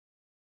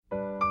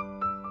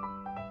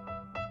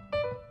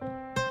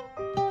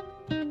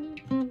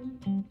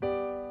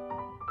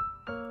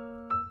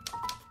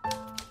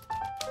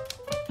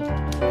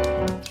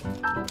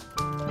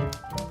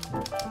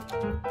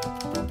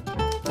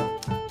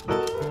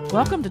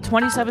Welcome to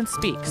 27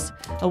 Speaks,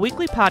 a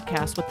weekly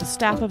podcast with the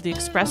staff of the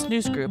Express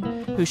News Group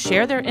who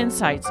share their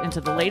insights into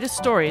the latest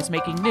stories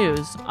making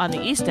news on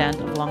the East End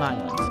of Long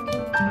Island.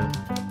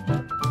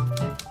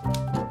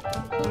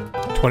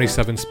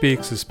 27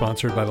 Speaks is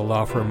sponsored by the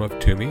law firm of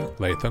Toomey,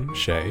 Latham,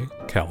 Shea,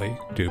 Kelly,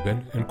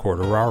 Dubin, and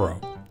Quartararo.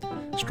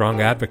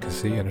 Strong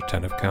advocacy and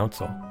attentive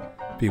counsel.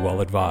 Be well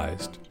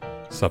advised.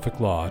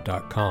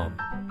 SuffolkLaw.com.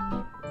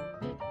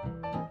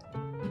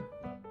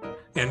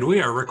 And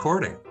we are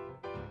recording.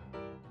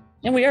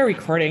 And we are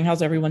recording.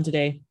 How's everyone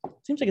today?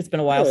 Seems like it's been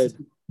a while since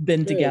we've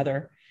been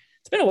together.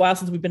 It's been a while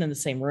since we've been in the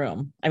same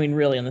room. I mean,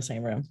 really in the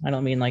same room. I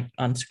don't mean like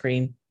on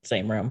screen,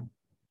 same room.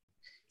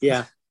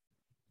 Yeah.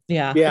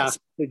 Yeah,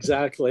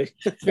 exactly.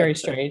 It's very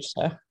strange.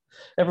 So,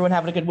 everyone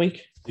having a good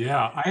week?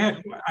 Yeah, I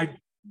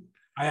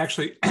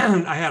actually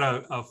I had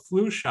a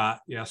flu shot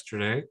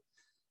yesterday,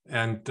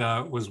 and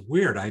it was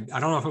weird. I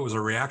don't know if it was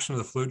a reaction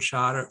to the flu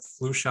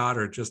shot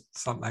or just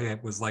something. I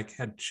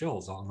had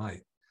chills all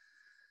night.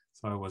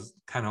 So I was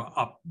kind of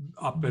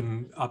up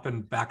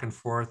and back and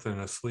forth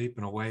and asleep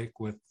and awake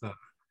with.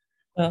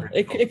 Well,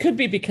 it could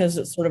be because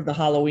it's sort of the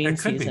Halloween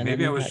season. It could be.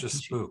 Maybe I was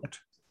just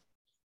spooked.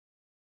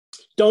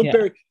 Don't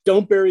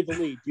bury the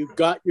lead. You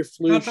got your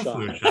flu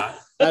shot.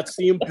 That's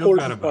the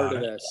important part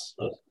of this.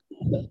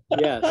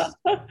 Yes,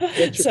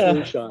 get your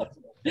flu shot.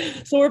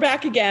 So we're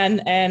back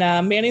again,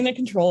 and manning the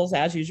controls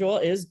as usual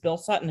is Bill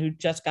Sutton, who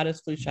just got his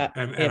flu shot.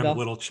 And I'm a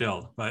little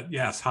chilled, but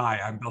yes, hi,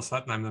 I'm Bill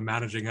Sutton. I'm the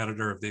managing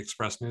editor of the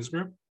Express News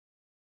Group.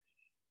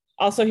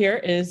 Also here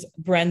is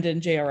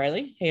Brendan J.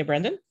 O'Reilly. Hey,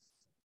 Brendan.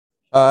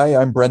 Hi,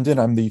 I'm Brendan.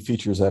 I'm the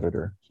features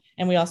editor.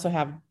 And we also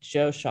have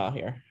Joe Shaw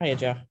here. Hiya,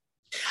 Joe.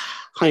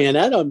 Hi,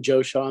 Annette. I'm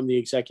Joe Shaw. I'm the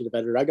executive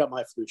editor. I got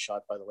my flu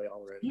shot, by the way,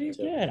 already. You're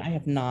good. I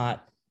have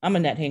not. I'm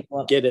Annette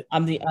Hinkle. Get it.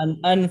 I'm the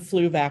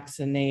unflu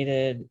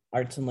vaccinated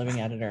arts and living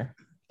editor,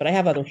 but I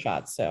have other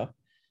shots, so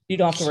you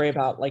don't have to worry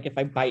about like if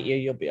I bite you,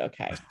 you'll be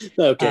okay.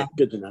 Okay,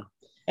 good to know.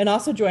 And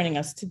also joining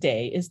us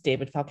today is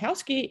David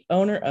Falkowski,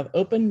 owner of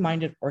Open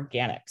Minded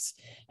Organics.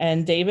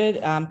 And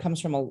David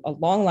comes from a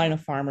long line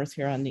of farmers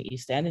here on the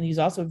East End. And he's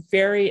also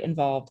very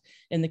involved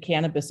in the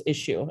cannabis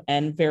issue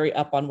and very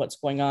up on what's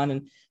going on.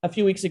 And a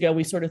few weeks ago,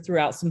 we sort of threw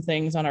out some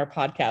things on our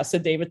podcast. So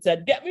David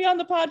said, get me on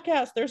the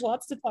podcast. There's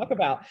lots to talk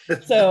about.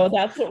 So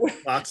that's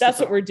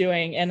what we're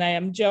doing.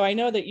 And Joe, I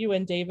know that you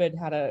and David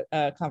had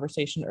a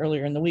conversation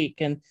earlier in the week.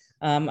 And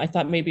I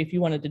thought maybe if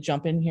you wanted to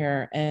jump in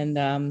here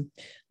and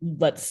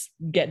let's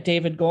get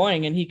David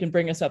going and he can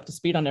bring us up to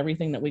speed on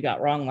everything that we got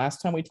wrong last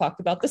time we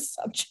talked about this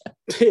subject.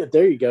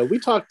 There you go. We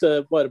talked,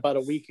 about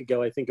a week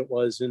ago, I think it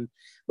was. And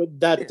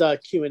that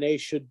Q&A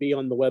should be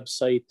on the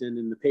website and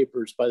in the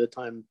papers by the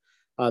time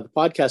the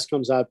podcast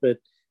comes out. But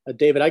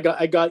David, I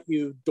got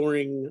you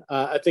during,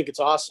 I think it's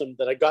awesome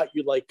that I got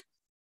you like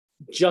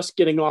just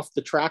getting off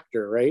the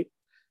tractor, right?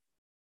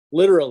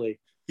 Literally.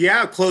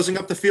 Yeah, closing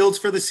up the fields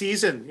for the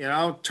season,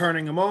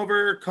 turning them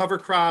over, cover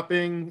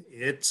cropping.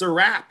 It's a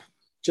wrap.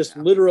 Just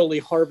literally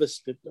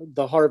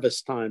the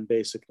harvest time,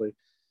 basically.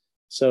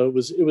 So it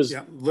was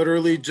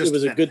literally just it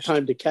was finished. A good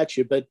time to catch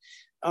you. But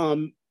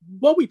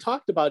what we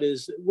talked about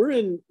is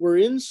we're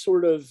in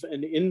sort of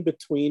an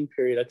in-between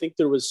period. I think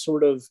there was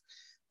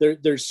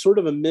there's sort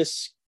of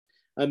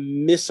a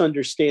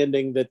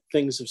misunderstanding that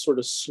things have sort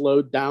of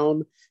slowed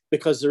down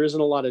because there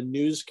isn't a lot of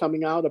news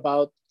coming out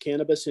about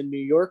cannabis in New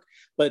York.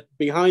 But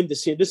behind the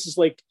scene, this is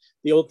like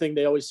the old thing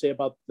they always say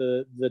about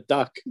the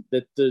duck,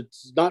 that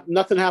there's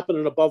nothing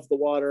happening above the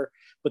water,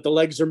 but the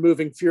legs are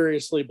moving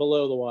furiously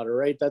below the water,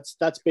 right?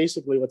 That's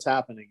basically what's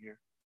happening here.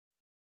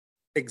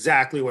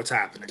 Exactly what's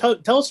happening.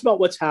 Tell us about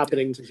what's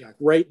happening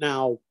right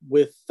now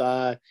with,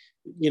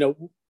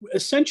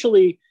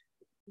 essentially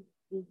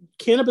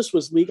cannabis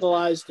was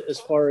legalized as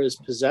far as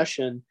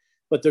possession,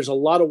 but there's a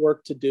lot of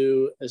work to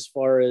do as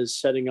far as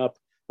setting up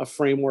a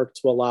framework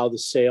to allow the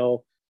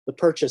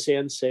purchase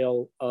and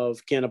sale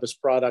of cannabis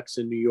products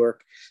in New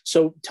York.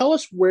 So tell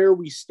us where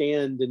we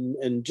stand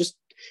and just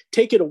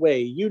take it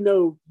away. You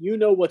know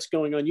what's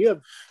going on. You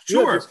have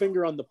your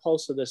finger on the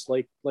pulse of this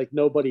like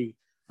nobody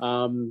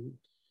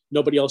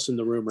else in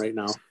the room right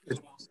now.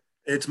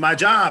 It's my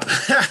job.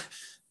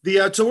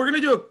 So we're going to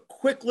do a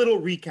quick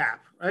little recap.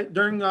 Right?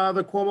 During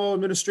the Cuomo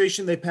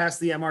administration, they passed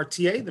the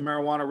MRTA, the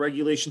Marijuana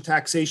Regulation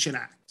Taxation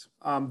Act.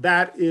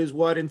 That is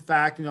what, in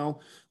fact,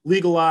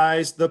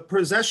 legalized the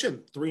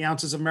possession, 3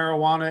 ounces of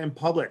marijuana in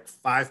public,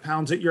 5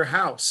 pounds at your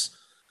house.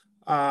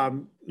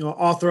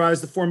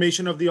 Authorized the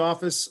formation of the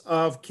Office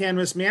of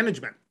Cannabis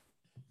Management.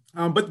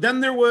 But then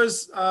there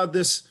was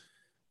this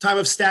time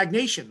of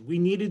stagnation. We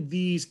needed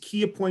these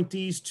key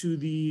appointees to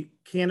the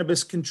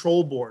Cannabis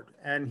Control Board,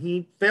 and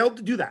he failed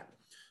to do that.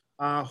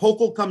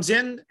 Hochul comes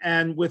in,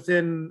 and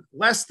within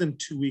less than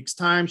 2 weeks'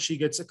 time, she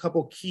gets a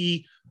couple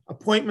key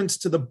appointments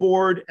to the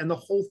board, and the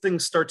whole thing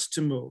starts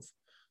to move.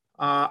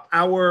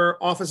 Our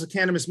Office of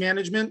Cannabis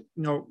Management,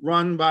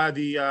 run by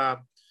the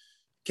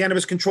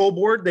Cannabis Control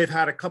Board, they've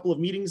had a couple of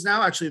meetings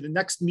now. Actually, the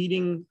next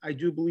meeting, I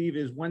do believe,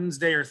 is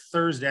Wednesday or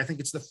Thursday. I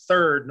think it's the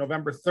 3rd,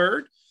 November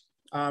 3rd.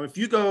 If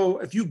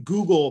you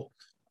Google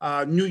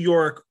New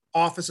York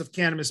Office of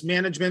Cannabis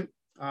Management.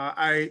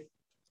 I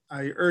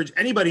urge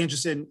anybody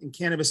interested in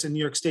cannabis in New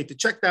York State to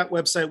check that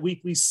website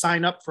weekly,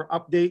 sign up for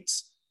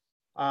updates.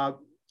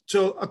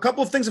 So a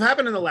couple of things have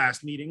happened in the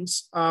last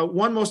meetings.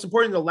 One, most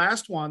important, the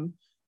last one,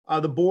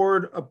 the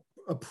board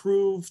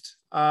approved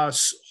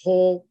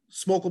whole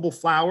smokable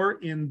flower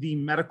in the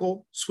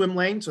medical swim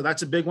lane. So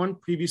that's a big one.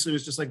 Previously, it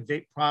was just like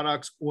vape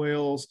products,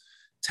 oils,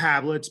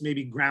 tablets,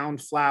 maybe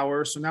ground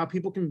flower. So now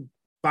people can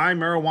buy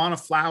marijuana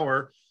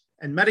flower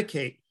and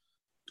medicate.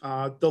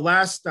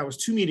 That was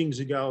 2 meetings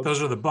ago.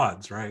 Those are the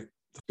buds, right?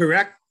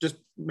 Correct. Just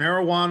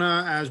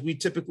marijuana as we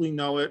typically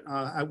know it.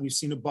 We've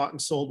seen it bought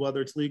and sold,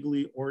 whether it's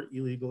legally or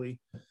illegally.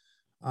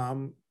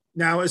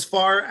 Now, as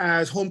far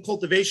as home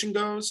cultivation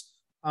goes,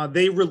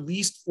 they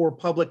released for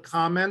public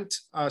comment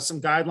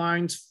some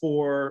guidelines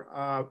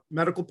for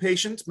medical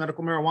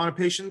marijuana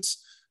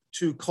patients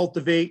to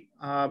cultivate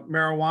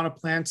marijuana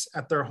plants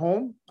at their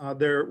home.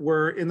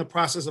 We're in the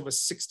process of a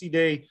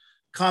 60-day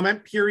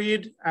comment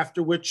period,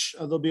 after which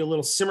there'll be a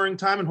little simmering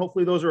time, and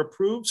hopefully those are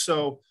approved.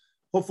 So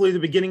hopefully the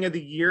beginning of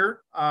the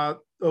year,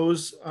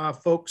 those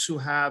folks who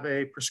have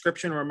a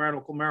prescription or a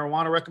medical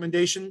marijuana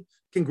recommendation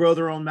can grow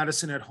their own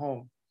medicine at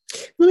home.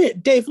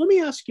 Dave, let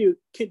me ask you,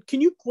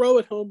 can you grow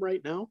at home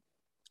right now?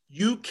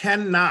 You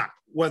cannot,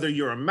 whether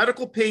you're a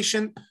medical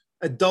patient,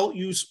 adult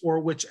use, or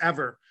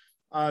whichever.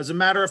 As a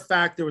matter of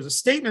fact, there was a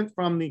statement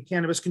from the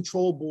Cannabis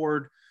Control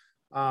Board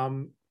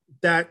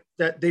that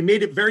they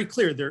made it very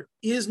clear. There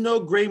is no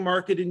gray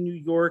market in New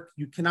York.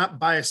 You cannot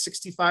buy a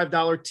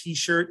 $65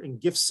 t-shirt and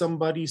gift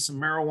somebody some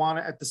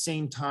marijuana at the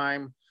same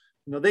time.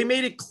 They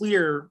made it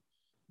clear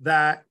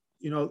that,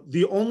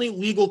 the only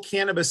legal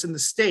cannabis in the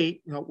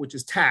state, which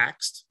is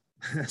taxed,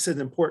 that's an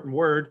important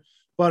word,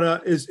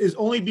 but is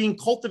only being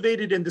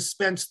cultivated and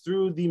dispensed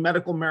through the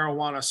medical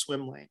marijuana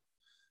swim lane.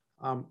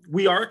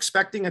 We are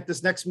expecting at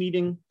this next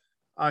meeting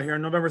here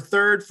on November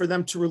 3rd for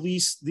them to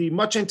release the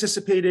much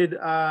anticipated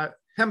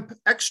hemp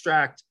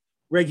extract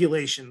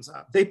regulations.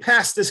 They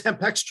passed this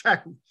hemp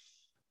extract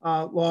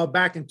law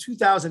back in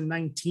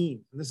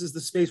 2019. And this is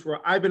the space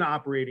where I've been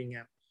operating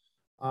in.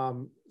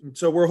 And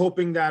so we're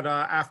hoping that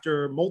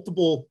after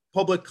multiple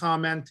public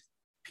comment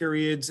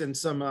periods and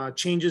some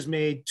changes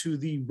made to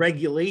the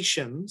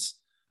regulations,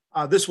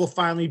 this will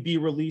finally be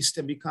released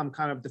and become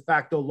kind of de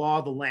facto law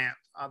of the land.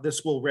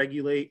 This will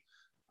regulate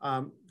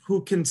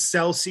who can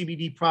sell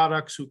CBD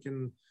products, who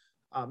can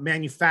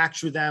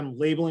manufacture them,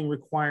 labeling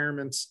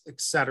requirements, et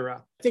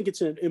cetera. I think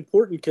it's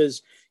important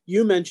because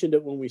you mentioned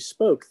it when we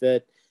spoke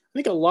that I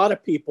think a lot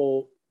of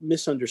people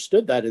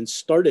misunderstood that and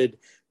started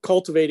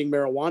cultivating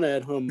marijuana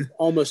at home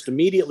almost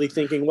immediately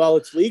thinking, well,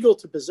 it's legal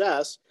to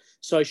possess,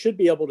 so I should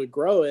be able to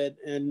grow it,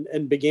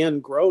 and began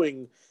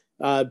growing,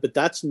 but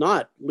that's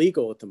not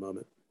legal at the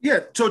moment.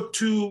 Yeah, so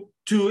to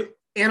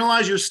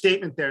analyze your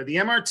statement there, the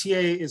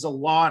MRTA is a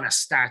law and a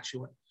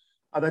statute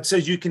that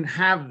says you can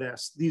have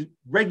this. The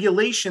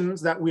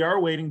regulations that we are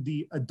awaiting,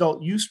 the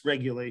adult use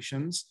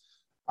regulations,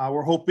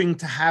 we're hoping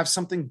to have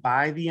something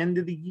by the end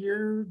of the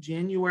year,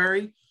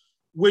 January,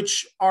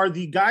 which are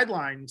the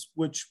guidelines,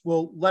 which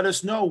will let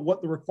us know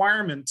what the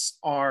requirements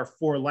are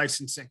for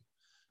licensing,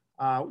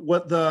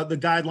 what the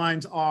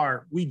guidelines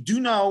are. We do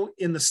know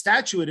in the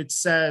statute, it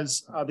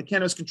says the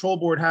Cannabis Control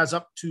Board has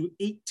up to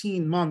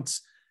 18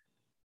 months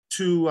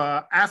to,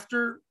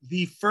 after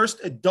the first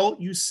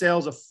adult use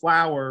sales of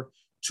flower,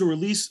 to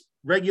release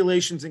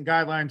regulations and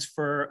guidelines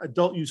for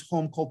adult use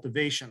home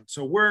cultivation.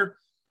 So we're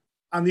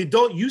on the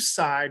adult use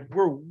side,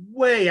 we're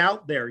way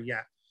out there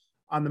yet.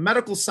 On the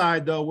medical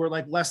side, though, we're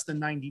like less than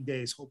 90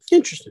 days, hopefully.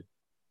 Interesting.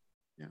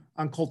 Yeah,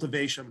 on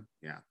cultivation.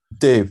 Yeah.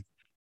 Dave,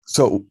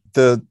 so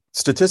the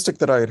statistic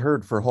that I had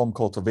heard for home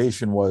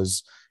cultivation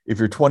was if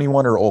you're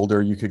 21 or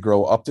older, you could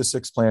grow up to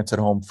 6 plants at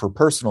home for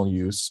personal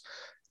use.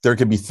 There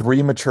could be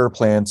 3 mature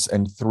plants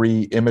and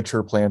 3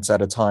 immature plants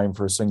at a time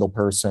for a single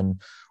person.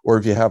 Or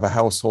if you have a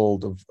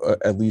household of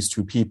at least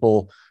 2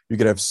 people, you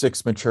could have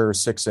 6 mature,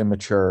 6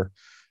 immature.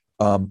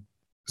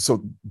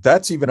 So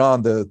that's even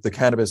on the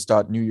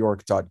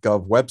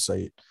cannabis.newyork.gov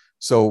website.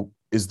 So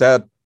is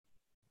that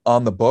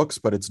on the books,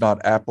 but it's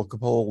not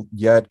applicable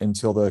yet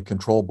until the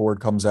control board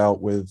comes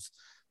out with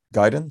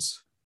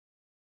guidance?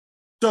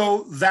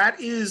 So that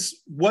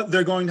is what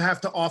they're going to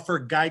have to offer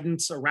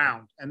guidance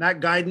around. And that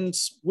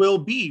guidance will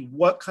be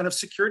what kind of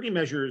security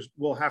measures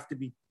will have to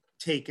be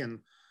taken,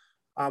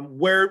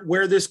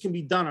 where this can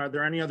be done. Are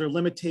there any other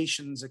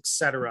limitations, et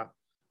cetera?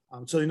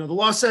 So, the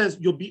law says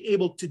you'll be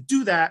able to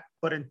do that,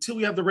 but until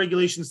we have the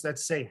regulations that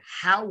say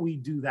how we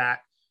do that,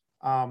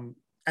 and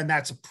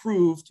that's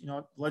approved,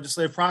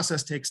 legislative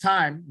process takes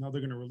time. They're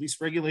going to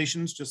release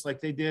regulations just like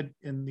they did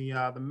in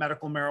the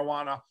medical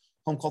marijuana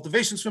home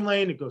cultivation swim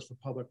lane. It goes for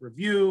public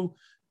review.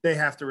 They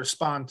have to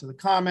respond to the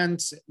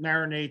comments, it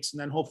marinates,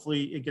 and then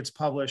hopefully it gets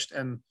published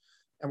and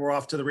we're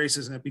off to the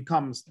races and it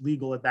becomes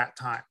legal at that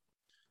time.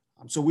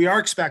 So we are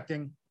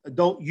expecting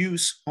adult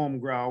use home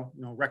grow,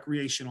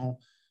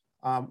 recreational,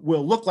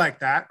 will look like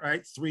that,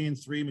 right? 3 and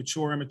 3,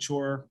 mature,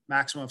 immature,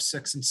 maximum of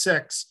 6 and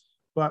 6.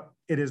 But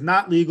it is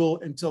not legal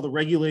until the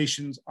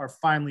regulations are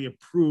finally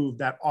approved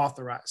that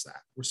authorize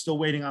that. We're still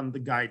waiting on the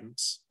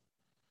guidance.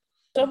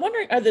 So I'm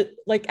wondering, are the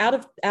like out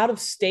of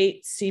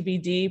state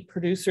CBD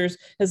producers,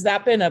 has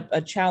that been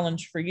a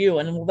challenge for you?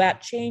 And will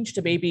that change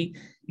to maybe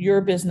your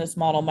business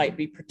model might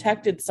be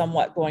protected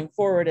somewhat going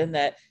forward, and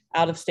that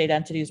out of state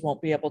entities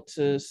won't be able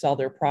to sell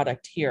their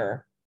product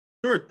here?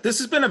 Sure. This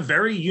has been a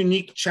very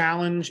unique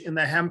challenge in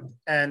the hemp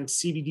and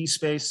CBD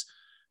space.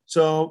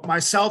 So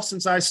myself,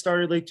 since I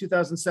started late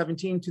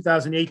 2017,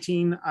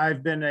 2018,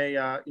 I've been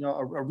a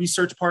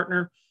research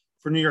partner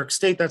for New York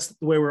State. That's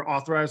the way we're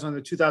authorized under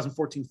the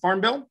 2014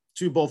 Farm Bill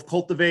to both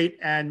cultivate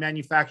and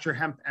manufacture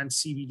hemp and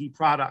CBD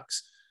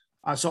products.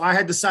 So I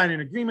had to sign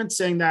an agreement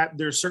saying that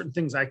there's certain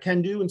things I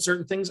can do and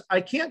certain things I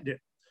can't do.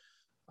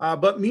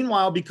 But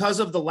meanwhile, because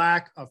of the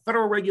lack of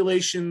federal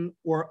regulation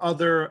or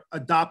other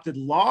adopted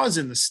laws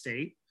in the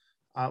state,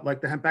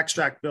 like the hemp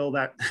extract bill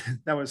that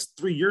was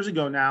 3 years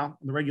ago now,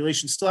 and the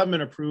regulations still haven't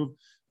been approved,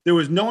 there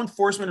was no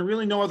enforcement and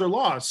really no other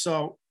laws.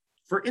 So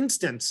for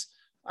instance,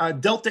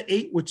 Delta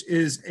 8, which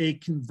is a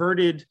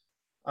converted,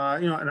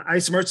 an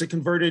isomer, it's a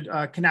converted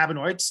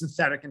cannabinoid,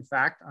 synthetic, in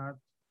fact.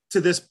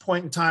 To this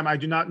point in time, I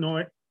do not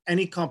know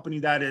any company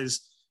that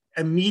is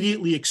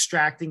immediately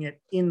extracting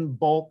it in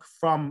bulk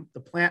from the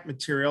plant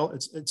material.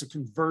 It's a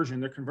conversion.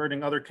 They're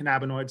converting other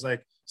cannabinoids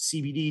like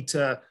CBD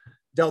to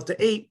Delta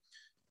 8.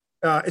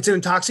 It's an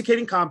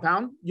intoxicating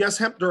compound, yes,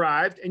 hemp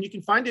derived, and you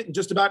can find it in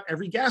just about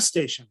every gas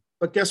station.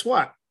 But guess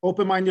what?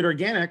 Open Minded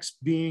Organics,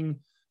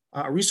 being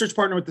a research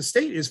partner with the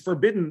state, is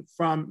forbidden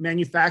from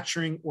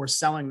manufacturing or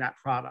selling that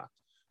product.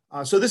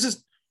 So this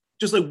is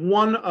just like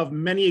one of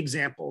many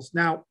examples.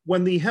 Now,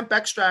 when the hemp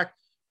extract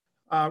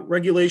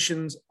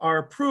regulations are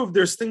approved,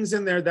 there's things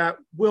in there that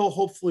will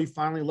hopefully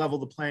finally level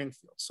the playing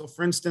field. So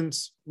for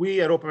instance, we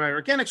at Open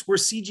Minded Organics, we're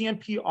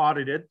CGMP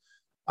audited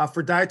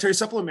for dietary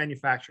supplement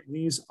manufacturing.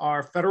 These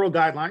are federal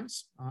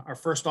guidelines. Our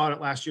first audit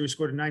last year, we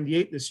scored a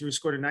 98. This year, we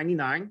scored a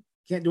 99.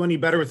 Can't do any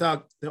better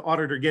without the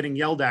auditor getting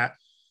yelled at.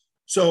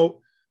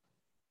 So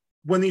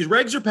when these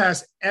regs are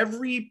passed,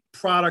 every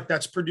product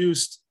that's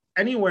produced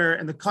anywhere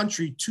in the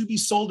country to be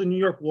sold in New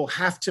York will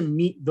have to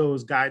meet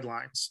those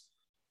guidelines.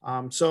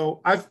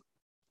 So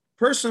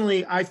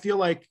I feel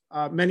like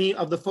many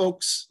of the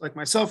folks like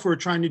myself who are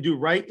trying to do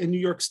right in New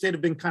York State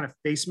have been kind of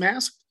face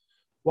masked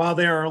while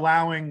they're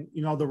allowing,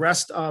 the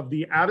rest of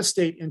the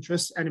out-of-state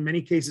interests, and in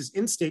many cases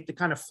in-state, to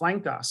kind of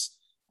flank us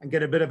and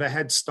get a bit of a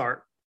head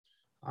start.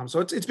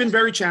 So it's been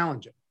very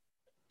challenging.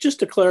 Just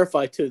to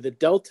clarify too, the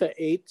Delta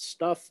 8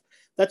 stuff,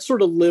 that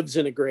sort of lives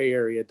in a gray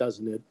area,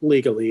 doesn't it,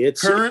 legally?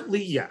 It's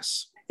currently,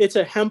 yes. It's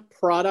a hemp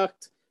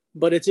product,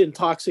 but it's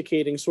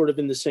intoxicating sort of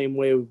in the same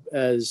way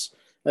as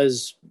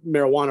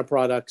marijuana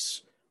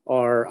products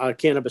are,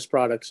 cannabis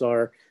products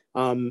are.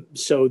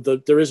 So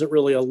there isn't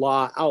really a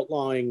law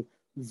outlawing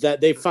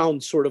that. They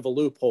found sort of a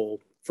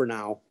loophole for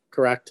now,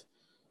 correct?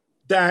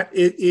 That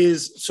it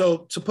is.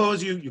 So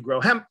suppose you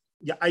grow hemp,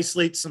 you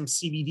isolate some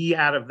CBD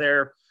out of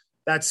there.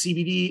 That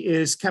CBD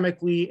is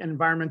chemically and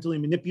environmentally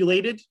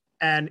manipulated,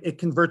 and it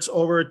converts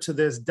over to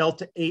this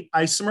Delta 8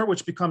 isomer,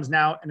 which becomes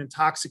now an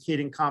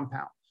intoxicating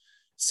compound.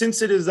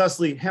 Since it is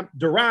thusly hemp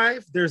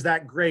derived, there's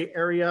that gray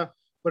area.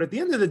 But at the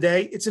end of the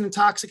day, it's an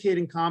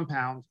intoxicating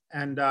compound.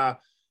 And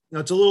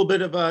it's a little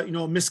bit of a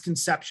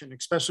misconception,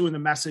 especially when the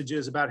message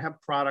is about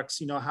hemp products,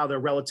 how they're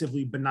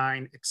relatively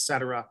benign, et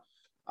cetera.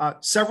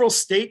 Several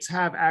states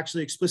have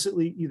actually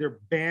explicitly either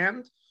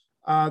banned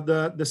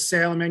the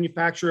sale and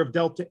manufacture of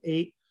Delta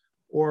 8,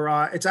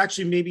 or it's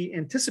actually maybe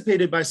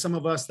anticipated by some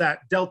of us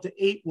that Delta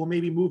 8 will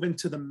maybe move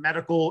into the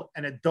medical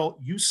and adult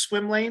use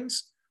swim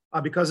lanes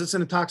because it's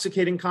an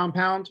intoxicating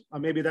compound.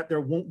 Maybe that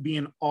there won't be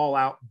an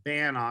all-out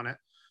ban on it,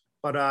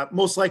 but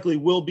most likely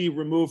will be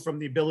removed from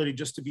the ability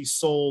just to be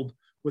sold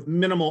with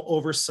minimal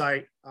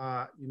oversight,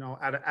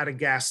 at a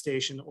gas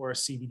station or a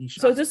CBD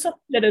shop. So is this something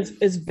that is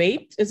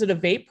vaped? Is it a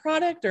vape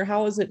product, or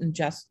how is it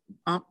ingested?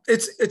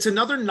 It's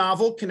another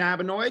novel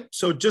cannabinoid.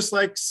 So just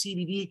like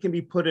CBD can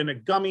be put in a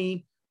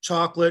gummy,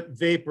 chocolate,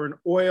 vape, or an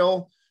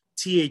oil,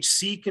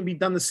 THC can be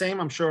done the same.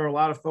 I'm sure a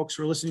lot of folks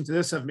who are listening to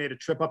this have made a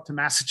trip up to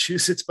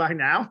Massachusetts by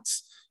now.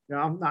 It's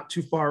not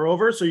too far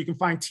over. So you can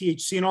find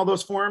THC in all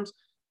those forms.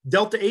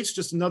 Delta 8 is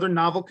just another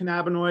novel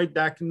cannabinoid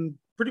that can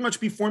pretty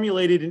much be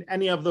formulated in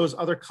any of those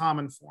other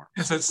common forms.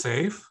 Is it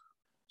safe?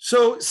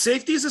 So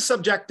safety is a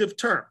subjective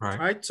term,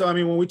 right? So,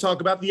 when we talk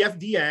about the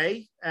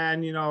FDA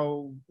and,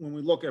 when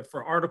we look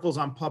for articles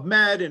on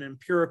PubMed and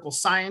empirical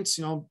science,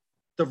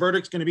 the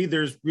verdict's going to be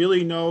there's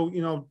really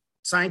no,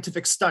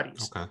 scientific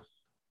studies. Okay.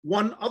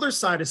 One other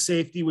side of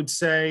safety would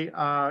say,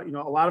 a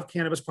lot of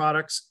cannabis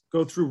products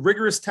go through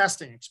rigorous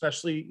testing,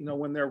 especially,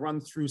 when they're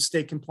run through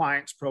state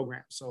compliance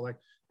programs. So like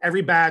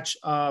every batch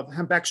of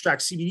hemp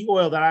extract CBD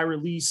oil that I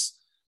release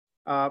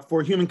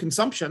for human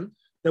consumption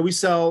that we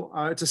sell,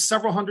 it's a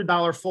several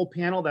 $100 full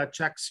panel that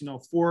checks,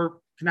 for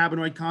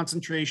cannabinoid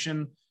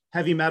concentration,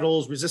 heavy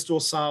metals, residual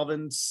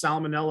solvents,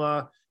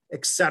 salmonella,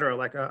 et cetera,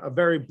 like a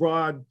very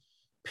broad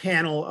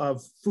panel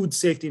of food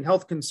safety and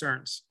health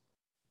concerns.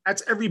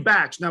 that's every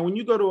batch. Now, when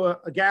you go to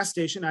a gas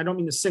station, I don't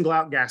mean to single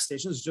out gas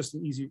stations, it's just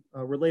an easy,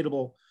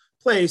 relatable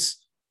place.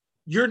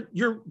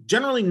 You're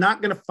generally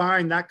not going to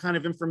find that kind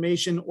of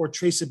information or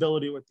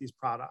traceability with these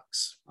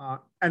products.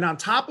 And on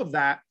top of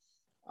that,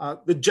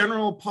 the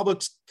general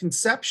public's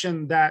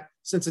conception that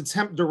since it's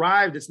hemp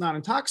derived, it's not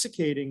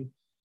intoxicating.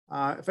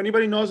 If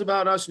anybody knows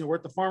about us, we're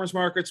at the farmers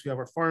markets, we have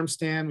our farm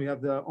stand, we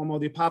have the OMO,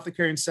 the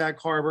apothecary in Sag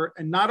Harbor,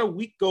 and not a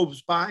week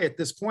goes by at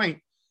this point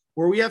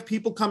where we have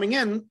people coming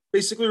in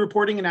basically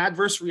reporting an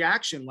adverse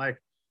reaction like,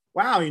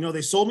 wow,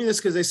 they sold me this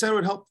because they said it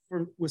would help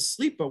with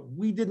sleep, but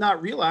we did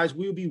not realize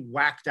we would be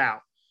whacked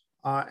out.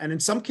 And in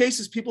some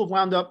cases, people have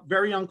wound up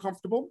very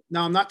uncomfortable.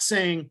 Now, I'm not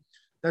saying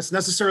that's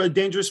necessarily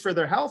dangerous for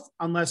their health,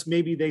 unless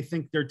maybe they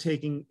think they're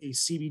taking a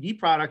CBD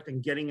product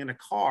and getting in a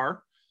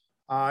car,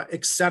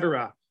 et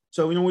cetera.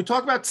 So, when we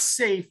talk about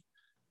safe,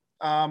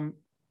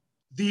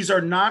 these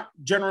are not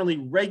generally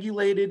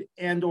regulated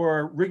and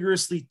or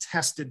rigorously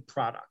tested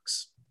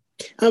products.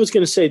 I was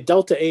going to say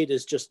Delta-8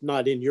 is just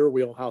not in your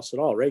wheelhouse at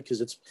all, right?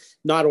 Because it's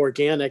not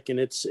organic and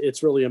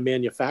it's really a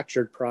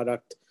manufactured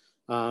product,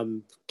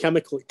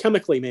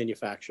 chemically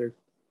manufactured.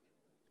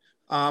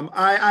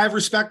 I have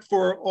respect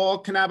for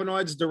all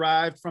cannabinoids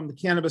derived from the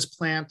cannabis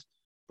plant,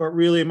 but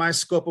really my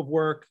scope of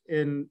work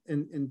in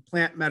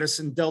plant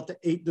medicine,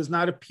 Delta-8 does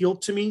not appeal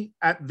to me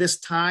at this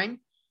time.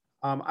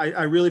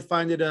 I really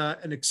find it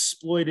an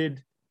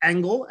exploited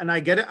angle, and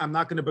I get it. I'm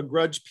not going to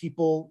begrudge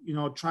people,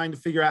 trying to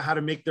figure out how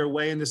to make their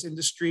way in this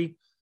industry.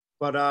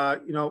 But,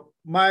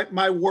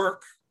 my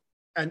work,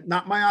 and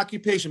not my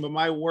occupation, but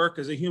my work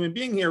as a human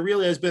being here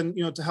really has been,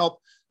 to help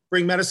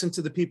bring medicine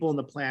to the people on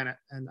the planet.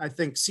 And I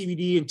think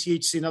CBD and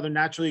THC and other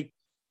naturally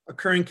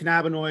occurring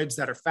cannabinoids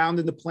that are found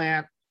in the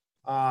plant,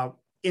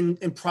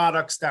 in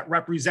products that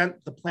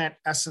represent the plant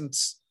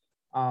essence.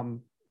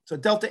 So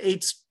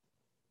Delta-8's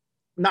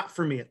not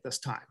for me at this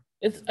time.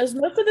 Is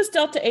most of this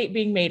Delta-8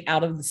 being made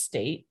out of the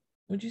state,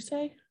 would you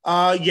say?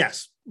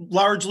 Yes,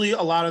 largely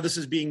a lot of this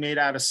is being made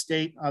out of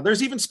state.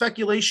 There's even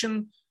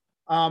speculation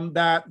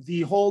that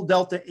the whole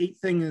Delta-8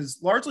 thing is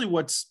largely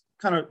what's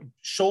kind of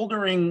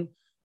shouldering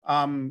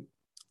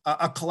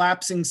a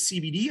collapsing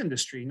CBD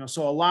industry.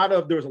 So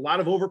there was a lot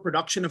of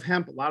overproduction of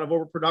hemp, a lot of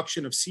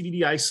overproduction of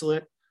CBD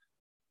isolate.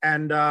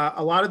 And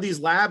a lot of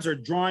these labs are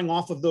drawing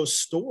off of those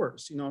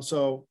stores,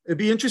 so it'd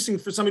be interesting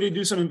for somebody to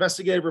do some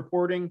investigative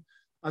reporting,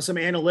 some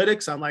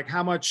analytics on like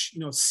how much,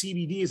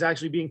 CBD is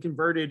actually being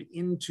converted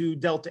into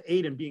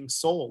Delta-8 and being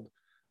sold.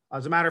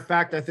 As a matter of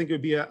fact, I think it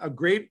would be a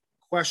great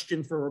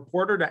question for a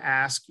reporter to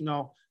ask,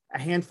 a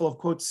handful of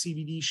quote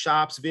CBD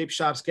shops, vape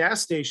shops,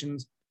 gas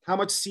stations, how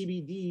much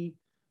CBD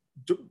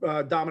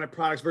dominant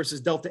products versus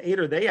Delta-8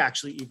 are they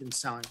actually even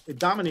selling? It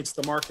dominates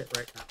the market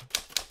right now.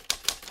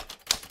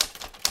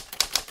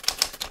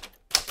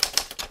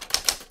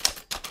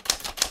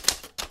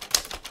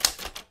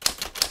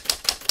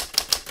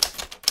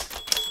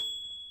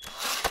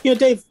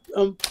 Dave,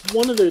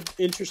 one of the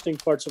interesting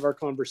parts of our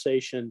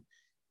conversation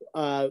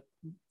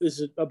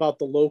is about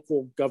the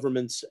local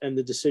governments and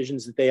the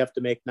decisions that they have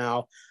to make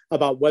now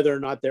about whether or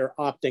not they're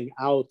opting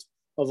out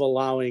of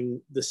allowing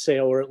the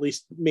sale, or at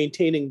least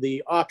maintaining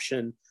the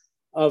option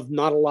of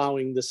not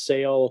allowing the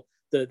sale,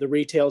 the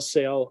retail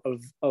sale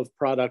of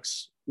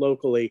products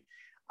locally.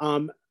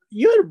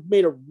 You had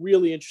made a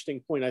really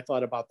interesting point, I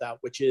thought, about that,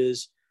 which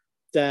is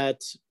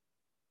that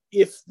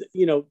if,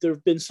 there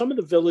have been some of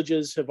the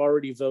villages have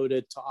already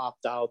voted to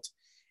opt out,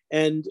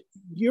 and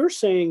you're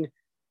saying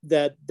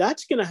that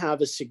that's going to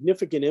have a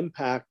significant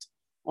impact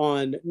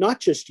on not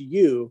just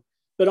you,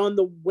 but on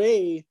the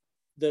way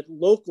that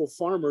local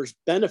farmers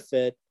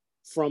benefit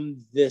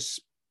from this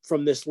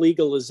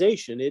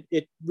legalization.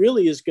 It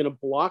really is going to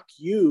block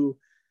you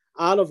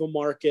out of a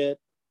market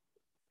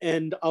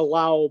and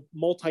allow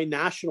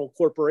multinational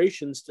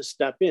corporations to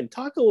step in.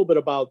 Talk a little bit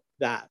about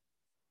that.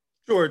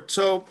 Sure.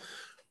 So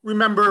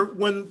remember,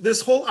 when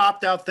this whole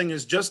opt-out thing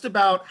is just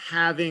about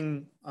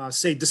having,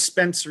 say,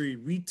 dispensary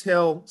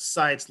retail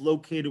sites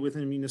located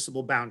within a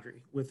municipal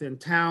boundary, within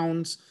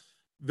towns,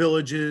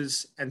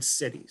 villages, and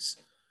cities.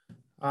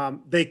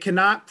 They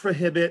cannot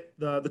prohibit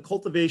the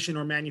cultivation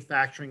or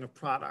manufacturing of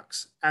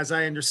products. As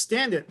I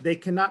understand it, they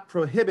cannot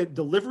prohibit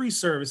delivery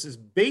services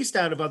based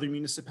out of other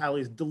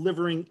municipalities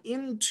delivering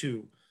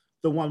into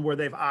the one where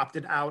they've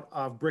opted out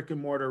of brick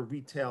and mortar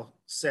retail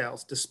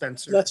sales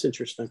dispensaries. That's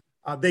interesting.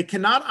 They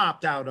cannot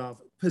opt out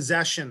of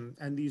possession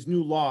and these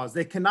new laws.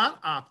 They cannot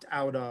opt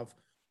out of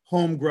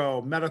home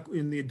grow, medical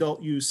in the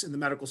adult use in the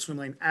medical swim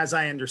lane, as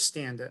I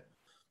understand it.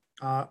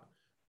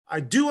 I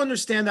do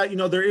understand that,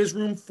 there is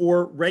room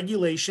for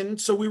regulation.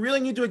 So we really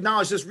need to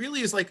acknowledge this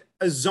really is like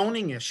a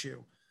zoning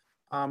issue.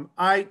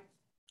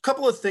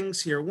 Couple of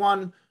things here.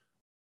 One,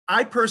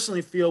 I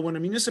personally feel when a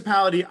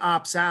municipality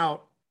opts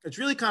out, it's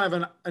really kind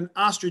of an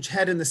ostrich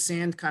head in the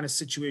sand kind of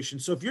situation.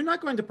 So if you're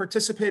not going to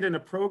participate in a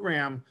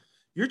program,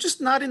 you're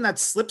just not in that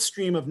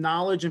slipstream of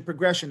knowledge and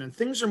progression, and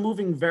things are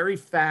moving very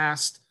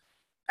fast.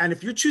 And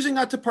if you're choosing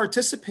not to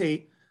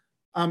participate,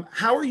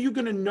 how are you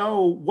going to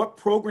know what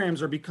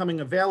programs are becoming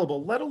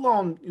available, let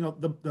alone,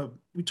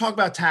 we talk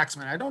about tax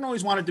money. I don't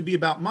always want it to be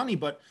about money,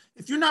 but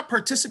if you're not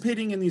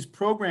participating in these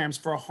programs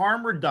for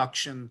harm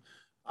reduction,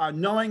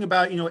 knowing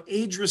about,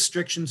 age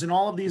restrictions and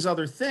all of these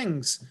other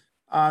things,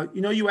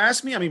 you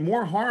ask me,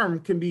 more harm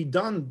can be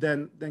done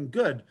than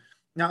good.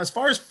 Now, as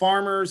far as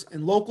farmers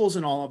and locals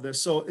and all of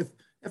this, so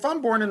if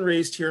I'm born and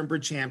raised here in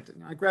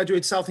Bridgehampton, I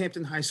graduated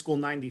Southampton High School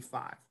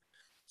 95.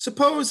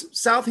 Suppose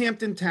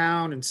Southampton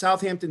Town and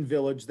Southampton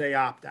Village, they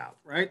opt out,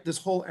 right? This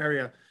whole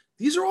area.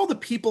 These are all the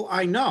people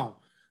I know.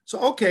 So,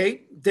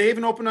 okay, Dave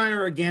and Open Minded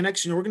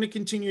Organics, we're going to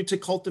continue to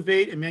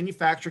cultivate and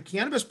manufacture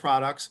cannabis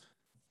products.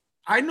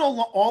 I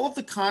know all of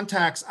the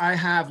contacts I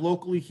have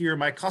locally here,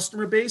 my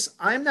customer base,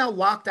 I am now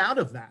locked out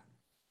of that.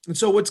 And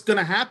so what's going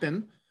to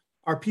happen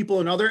are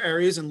people in other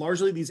areas, and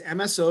largely these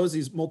MSOs,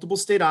 these multiple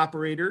state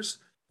operators,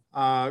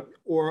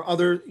 or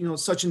other,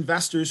 such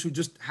investors who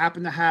just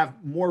happen to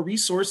have more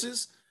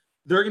resources.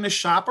 They're going to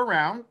shop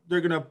around.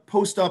 They're going to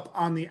post up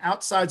on the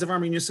outsides of our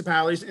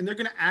municipalities, and they're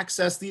going to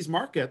access these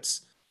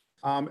markets.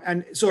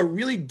 And so it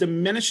really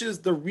diminishes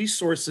the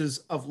resources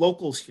of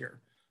locals here.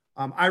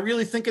 I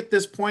really think at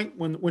this point,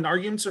 when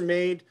arguments are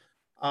made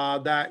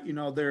that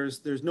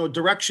there's no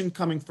direction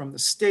coming from the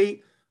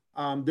state,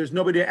 there's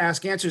nobody to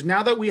ask answers.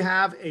 Now that we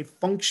have a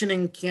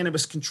functioning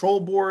cannabis control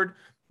board,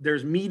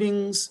 there's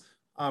meetings.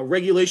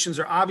 Regulations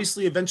are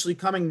obviously eventually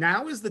coming.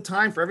 Now is the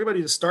time for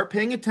everybody to start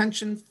paying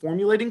attention,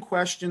 formulating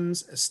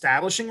questions,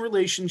 establishing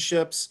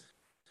relationships,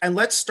 and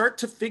let's start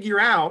to figure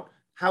out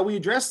how we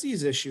address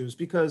these issues.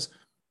 Because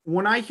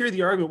when I hear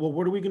the argument, well,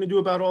 what are we going to do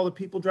about all the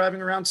people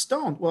driving around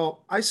stoned?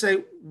 Well, I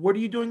say, what are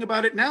you doing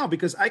about it now?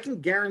 Because I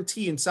can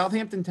guarantee in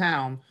Southampton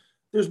Town,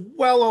 there's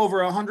well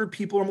over 100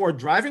 people or more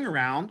driving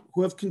around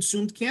who have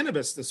consumed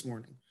cannabis this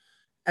morning.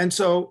 And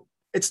so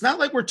it's not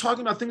like we're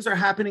talking about things that are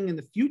happening in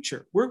the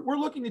future. We're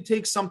looking to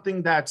take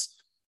something that's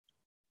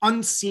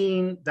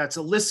unseen, that's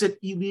illicit,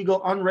 illegal,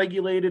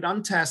 unregulated,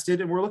 untested,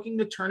 and we're looking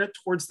to turn it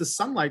towards the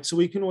sunlight so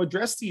we can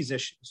address these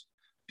issues.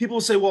 People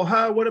will say,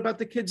 well, what about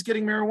the kids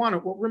getting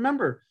marijuana? Well,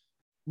 remember,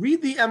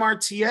 read the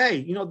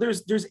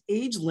MRTA. There's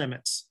age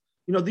limits.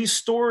 These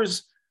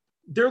stores,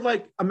 they're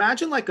like,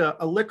 imagine like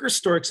a liquor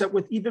store, except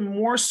with even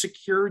more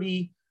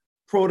security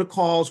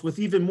protocols, with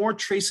even more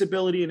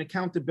traceability and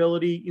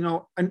accountability.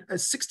 A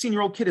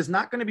 16-year-old kid is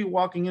not going to be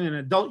walking in an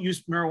adult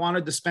use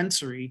marijuana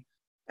dispensary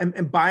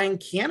and buying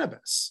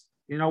cannabis.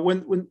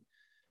 When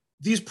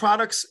these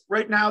products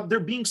right now,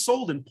 they're being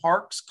sold in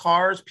parks,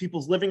 cars,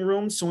 people's living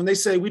rooms. So when they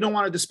say we don't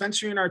want a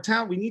dispensary in our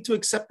town, we need to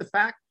accept the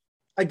fact,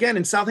 again,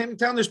 in Southampton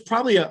Town, there's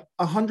probably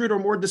 100 or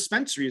more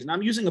dispensaries. And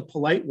I'm using a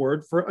polite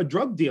word for a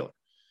drug dealer.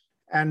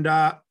 And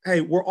hey,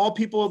 we're all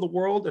people of the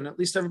world. And at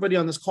least everybody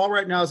on this call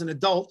right now is an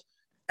adult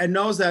and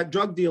knows that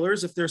drug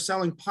dealers, if they're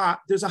selling pot,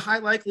 there's a high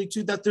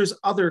likelihood that there's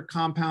other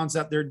compounds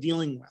that they're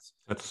dealing with.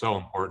 That's so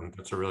important.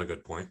 That's a really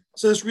good point.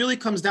 So this really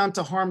comes down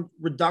to harm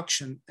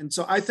reduction. And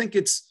so I think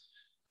it's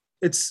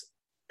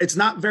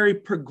not very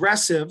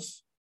progressive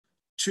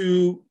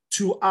to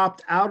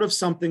opt out of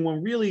something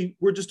when really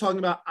we're just talking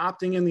about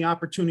opting in the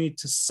opportunity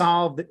to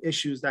solve the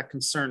issues that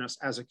concern us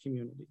as a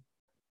community.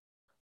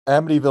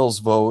 Amityville's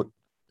vote,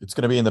 it's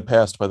going to be in the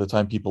past by the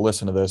time people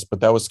listen to this, but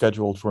that was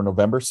scheduled for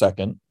November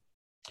 2nd.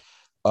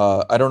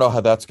 I don't know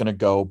how that's going to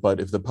go, but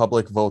if the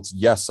public votes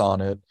yes on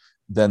it,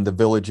 then the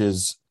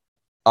villages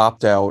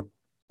opt out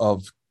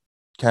of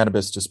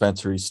cannabis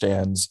dispensary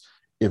stands.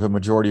 If a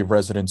majority of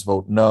residents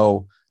vote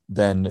no,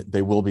 then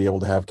they will be able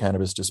to have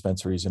cannabis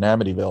dispensaries in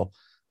Amityville.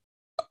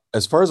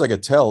 As far as I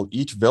could tell,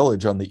 each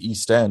village on the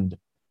East End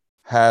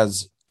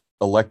has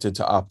elected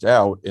to opt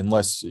out,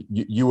 unless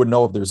you would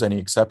know if there's any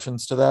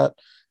exceptions to that.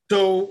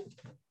 So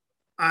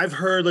I've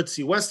heard,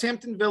 West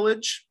Hampton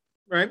Village,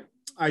 right?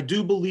 I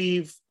do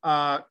believe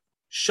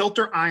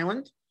Shelter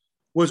Island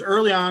was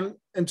early on.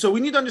 And so we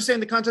need to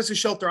understand the context of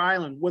Shelter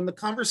Island. When the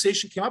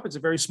conversation came up, it's a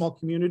very small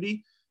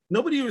community.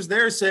 Nobody was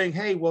there saying,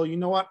 hey, well, you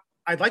know what?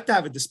 I'd like to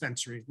have a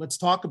dispensary. Let's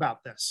talk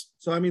about this.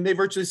 So, they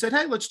virtually said,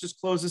 hey, let's just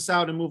close this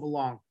out and move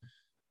along.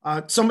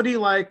 Somebody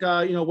like,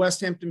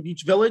 West Hampton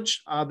Beach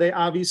Village, they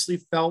obviously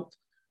felt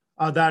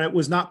that it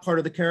was not part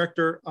of the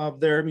character of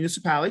their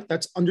municipality.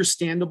 That's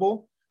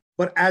understandable.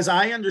 But as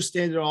I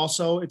understand it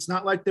also, it's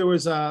not like there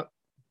was a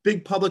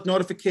big public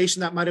notification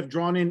that might have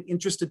drawn in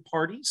interested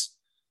parties.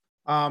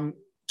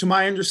 To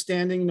my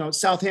understanding,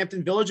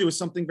 Southampton Village, it was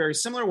something very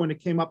similar when it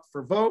came up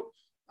for vote.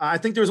 I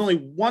think there was only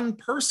one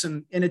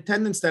person in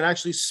attendance that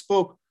actually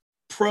spoke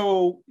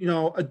pro,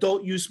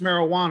 adult use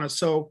marijuana.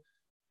 So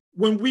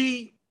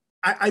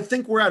I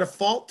think we're at a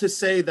fault to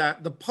say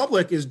that the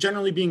public is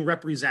generally being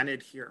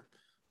represented here.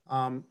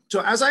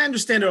 So as I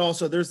understand it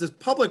also, there's this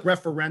public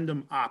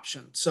referendum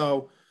option.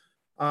 So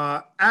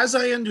as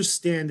I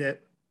understand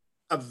it,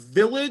 a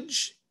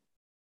village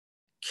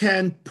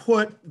can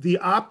put the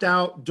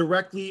opt-out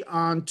directly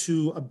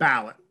onto a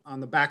ballot,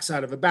 on the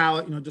backside of a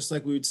ballot, just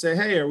like we would say,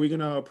 hey, are we going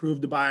to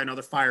approve to buy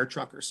another fire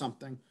truck or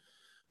something?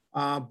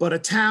 But a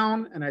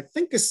town, and I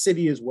think a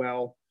city as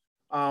well,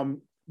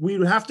 we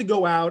would have to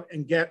go out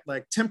and get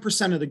like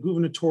 10% of the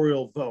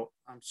gubernatorial vote.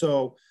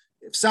 So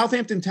if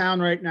Southampton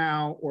Town right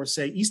now, or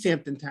say East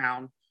Hampton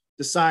Town,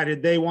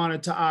 decided they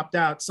wanted to opt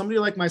out, somebody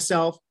like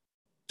myself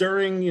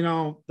during,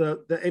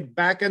 the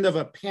back end of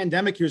a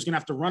pandemic here is going to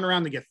have to run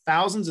around to get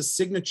thousands of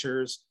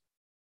signatures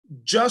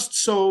just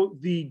so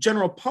the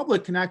general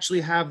public can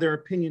actually have their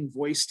opinion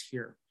voiced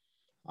here.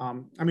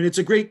 It's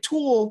a great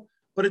tool,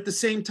 but at the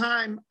same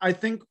time, I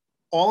think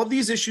all of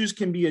these issues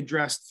can be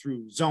addressed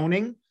through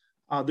zoning.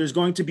 There's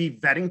going to be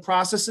vetting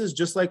processes,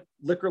 just like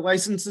liquor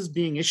licenses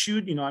being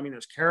issued.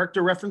 There's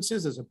character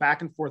references, there's a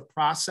back and forth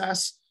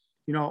process.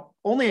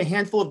 Only a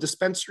handful of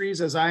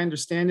dispensaries, as I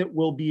understand it,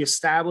 will be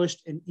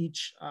established in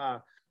each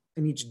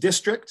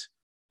district.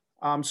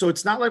 So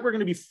it's not like we're going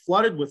to be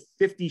flooded with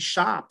 50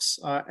 shops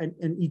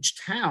in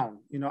each town.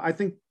 I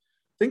think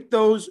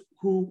those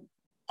who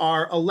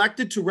are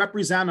elected to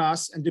represent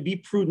us and to be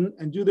prudent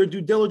and do their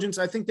due diligence,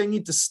 I think they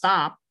need to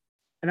stop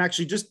and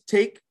actually just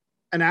take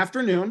an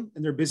afternoon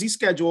in their busy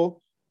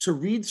schedule to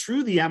read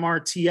through the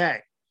MRTA,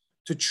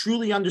 to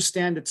truly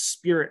understand its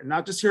spirit, and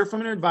not just hear from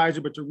an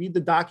advisor, but to read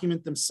the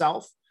document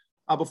themselves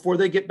before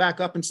they get back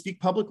up and speak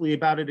publicly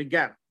about it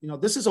again.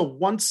 This is a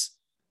once,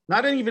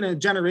 not even a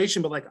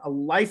generation, but like a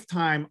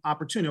lifetime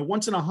opportunity, a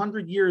once in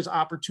 100 years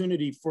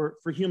opportunity for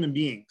human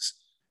beings.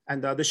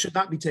 And this should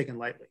not be taken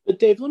lightly. But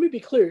Dave, let me be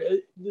clear.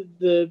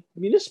 The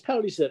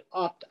municipalities that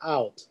opt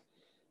out,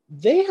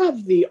 they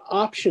have the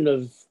option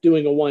of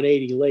doing a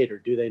 180 later,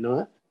 do they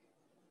not?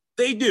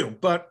 They do.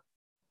 But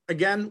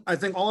again, I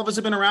think all of us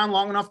have been around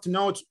long enough to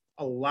know it's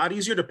a lot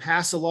easier to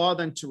pass a law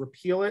than to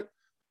repeal it.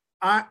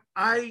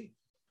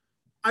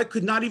 I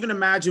could not even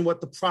imagine what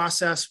the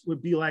process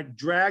would be like,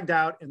 dragged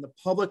out in the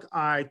public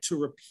eye to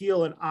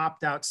repeal an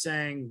opt-out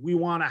saying, we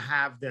want to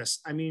have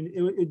this.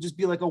 It would just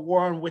be like a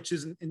war on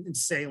witches in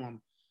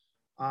Salem.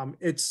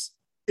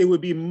 It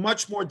would be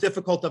much more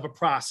difficult of a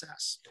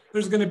process.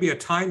 There's going to be a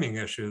timing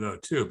issue, though,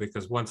 too,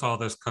 because once all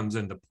this comes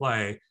into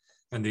play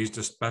and these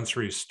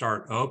dispensaries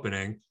start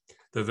opening,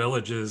 the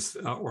villages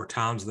or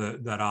towns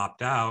that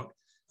opt out,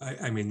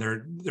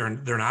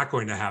 they're not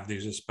going to have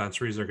these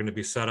dispensaries. They're going to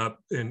be set up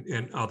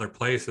in other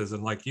places.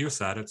 And like you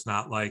said, it's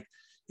not like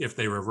if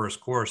they reverse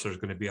course, there's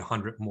going to be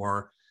 100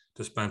 more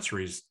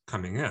dispensaries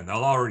coming in. They'll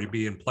already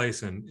be in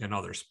place in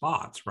other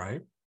spots,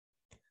 right?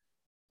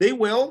 They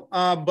will,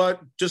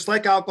 but just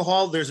like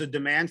alcohol, there's a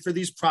demand for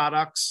these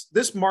products.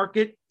 This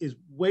market is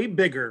way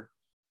bigger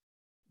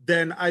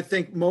than I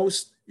think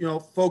most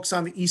folks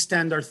on the East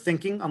End are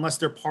thinking, unless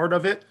they're part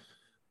of it.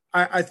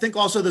 I think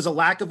also there's a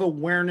lack of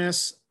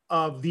awareness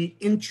of the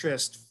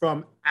interest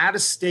from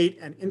out-of-state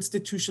and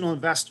institutional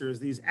investors,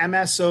 these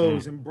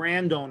MSOs and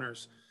brand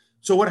owners.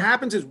 So what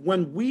happens is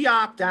when we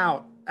opt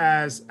out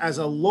as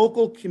a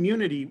local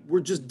community, we're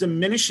just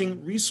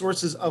diminishing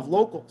resources of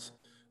locals.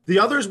 The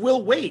others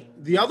will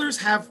wait. The others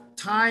have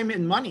time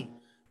and money.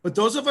 But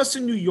those of us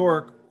in New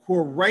York who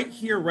are right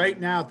here, right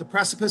now, at the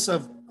precipice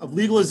of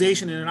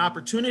legalization and an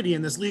opportunity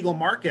in this legal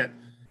market,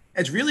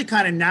 it's really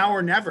kind of now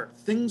or never.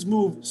 Things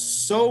move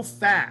so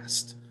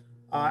fast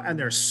and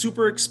they're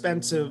super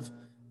expensive.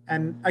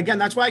 And again,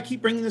 that's why I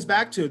keep bringing this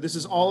back to, this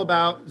is all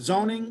about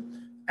zoning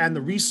and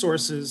the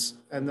resources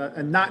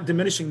and not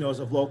diminishing those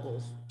of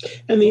locals.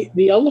 And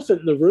the elephant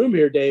in the room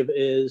here, Dave,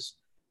 is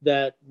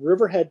that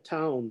Riverhead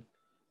Town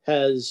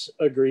has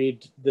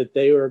agreed that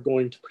they are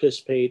going to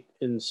participate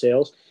in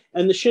sales,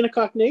 and the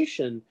Shinnecock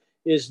Nation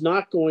is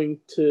not going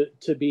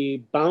to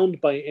be bound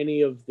by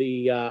any of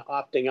the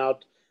opting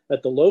out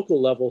at the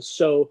local level.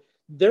 So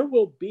there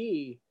will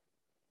be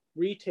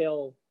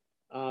retail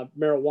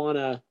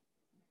marijuana,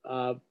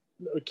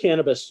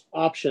 cannabis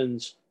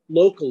options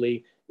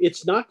locally.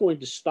 It's not going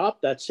to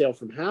stop that sale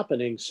from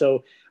happening.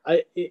 So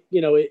I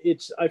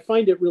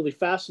find it really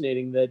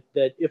fascinating that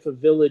if a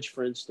village,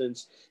 for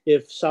instance,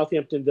 if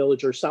Southampton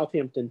Village or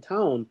Southampton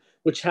Town,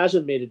 which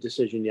hasn't made a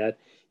decision yet,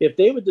 if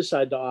they would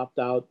decide to opt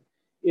out,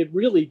 it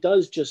really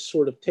does just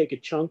sort of take a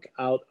chunk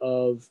out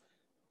of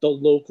the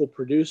local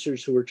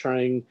producers who are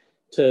trying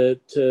to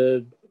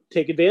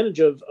take advantage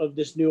of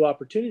this new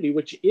opportunity,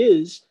 which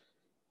is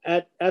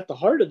at the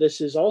heart of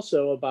this is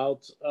also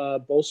about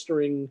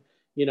bolstering,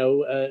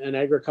 an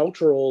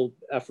agricultural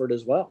effort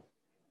as well.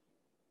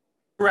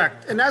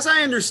 Correct. And as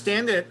I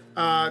understand it,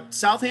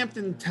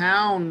 Southampton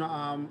Town,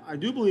 I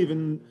do believe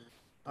in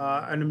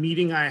a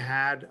meeting I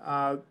had,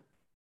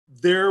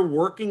 they're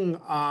working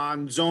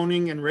on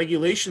zoning and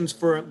regulations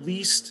for at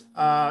least,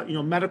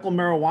 medical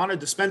marijuana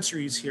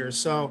dispensaries here.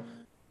 So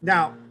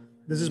now,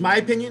 this is my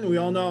opinion. We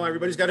all know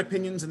everybody's got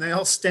opinions and they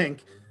all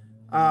stink.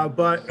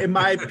 But in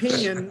my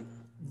opinion,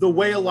 the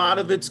way a lot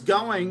of it's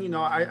going,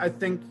 I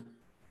think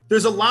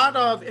there's a lot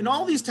of, in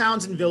all these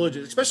towns and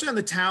villages, especially on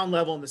the town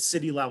level and the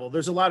city level,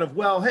 there's a lot of,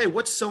 well, hey,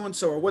 what's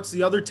so-and-so or what's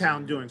the other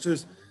town doing? So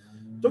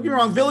don't get me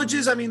wrong,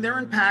 villages, they're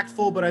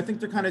impactful, but I think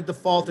they're kind of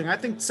defaulting. I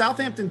think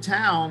Southampton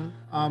Town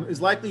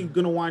is likely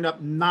going to wind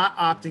up not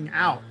opting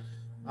out.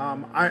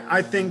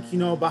 I think,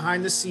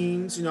 behind the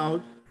scenes,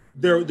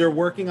 they're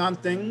working on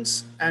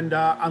things. And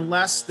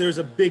unless there's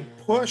a big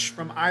push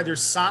from either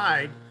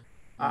side,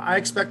 I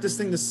expect this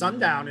thing to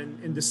sundown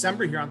in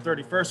December here on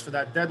 31st for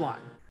that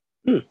deadline.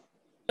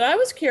 I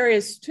was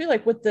curious too,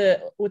 like with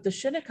the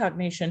Shinnecock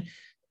Nation,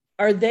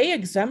 are they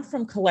exempt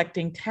from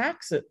collecting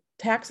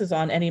taxes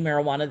on any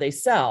marijuana they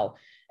sell?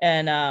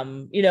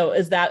 And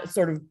is that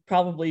sort of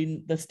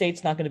probably the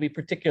state's not going to be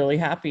particularly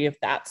happy if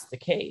that's the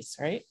case,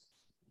 right?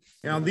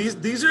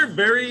 These are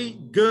very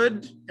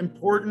good,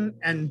 important,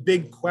 and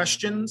big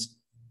questions,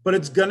 but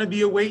it's going to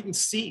be a wait and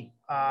see.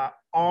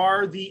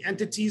 Are the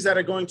entities that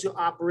are going to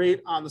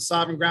operate on the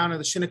sovereign ground of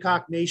the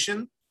Shinnecock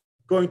Nation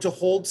going to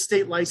hold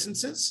state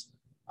licenses?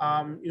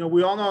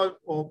 We all know,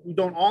 well, we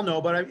don't all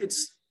know, but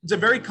it's a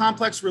very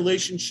complex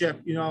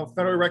relationship,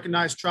 federally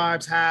recognized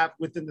tribes have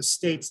within the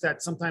states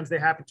that sometimes they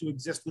happen to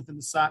exist within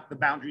the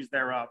boundaries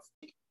thereof.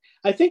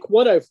 I think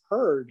what I've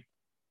heard,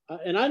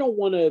 and I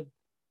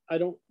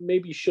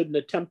maybe shouldn't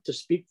attempt to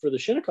speak for the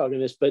Shinnecock in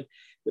this, but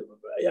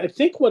I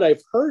think what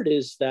I've heard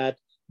is that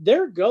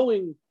they're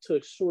going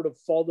to sort of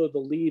follow the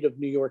lead of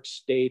New York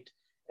State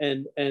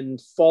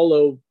and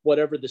follow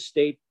whatever the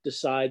state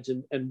decides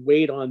and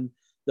wait on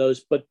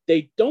those, but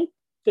they don't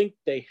think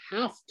they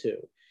have to.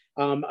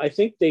 I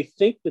think they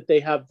think that they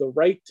have the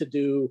right to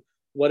do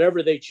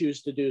whatever they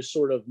choose to do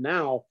sort of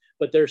now,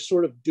 but they're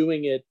sort of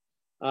doing it.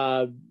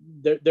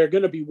 They're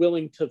going to be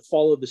willing to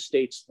follow the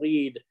state's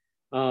lead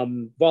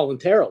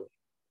voluntarily,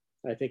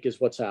 I think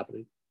is what's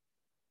happening.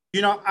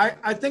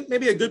 I think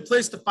maybe a good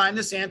place to find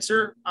this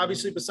answer,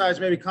 obviously, besides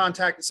maybe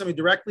contacting somebody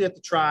directly at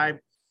the tribe,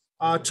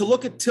 to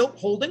look at Tilt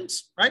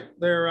Holdings, right?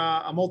 They're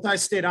a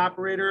multi-state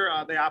operator.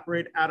 They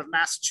operate out of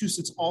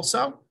Massachusetts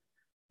also.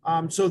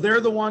 So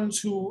they're the ones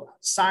who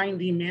signed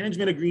the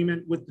management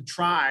agreement with the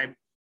tribe.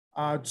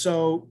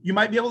 So you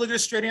might be able to get a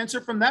straight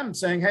answer from them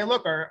saying, hey,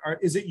 look,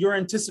 is it your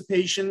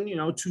anticipation,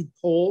 to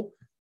pull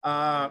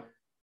a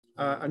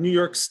New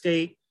York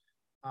State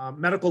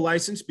medical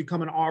license,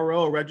 become an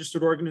RO, a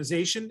registered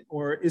organization,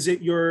 or is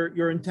it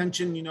your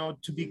intention,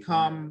 to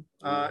become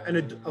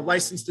a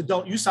licensed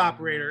adult use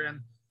operator?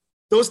 And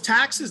those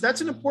taxes,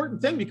 that's an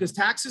important thing because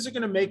taxes are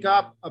going to make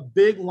up a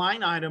big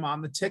line item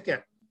on the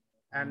ticket.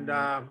 And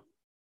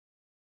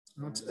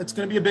it's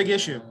going to be a big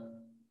issue.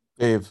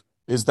 Dave,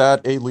 is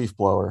that a leaf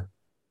blower?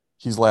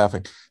 He's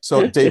laughing.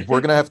 So Dave,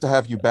 we're going to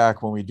have you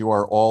back when we do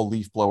our all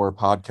leaf blower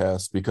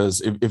podcast, because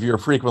if you're a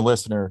frequent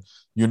listener,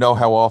 you know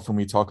how often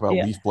we talk about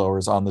leaf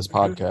blowers on this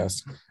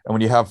podcast. And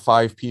when you have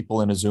 5 people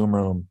in a Zoom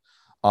room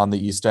on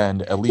the East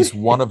End, at least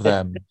one of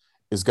them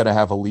is going to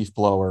have a leaf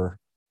blower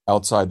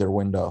outside their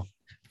window.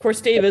 Of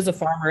course, Dave is a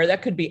farmer.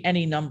 That could be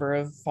any number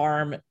of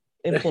farm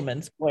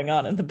implements going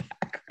on in the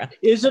background.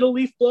 Is it a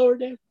leaf blower,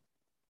 Dave?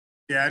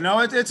 Yeah, no,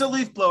 it's a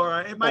leaf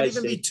blower. It might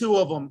even be 2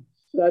 of them.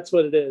 That's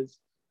what it is.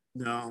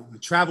 No,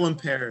 travel in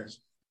pairs.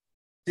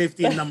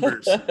 Safety in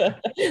numbers.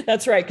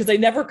 That's right, because they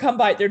never come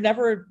by. They're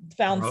never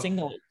found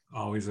singly.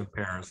 Always in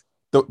pairs.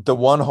 The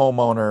one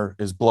homeowner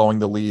is blowing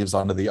the leaves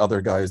onto the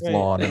other guy's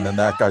lawn, and then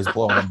that guy's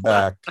blowing them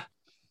back.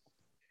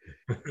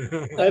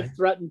 I've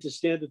threatened to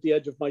stand at the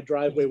edge of my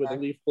driveway with a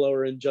leaf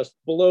blower and just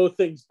blow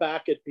things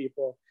back at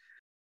people.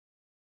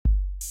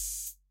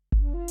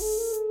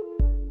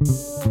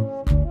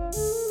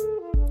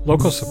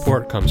 Local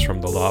support comes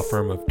from the law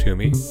firm of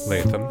Toomey,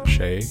 Latham,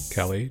 Shea,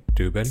 Kelly,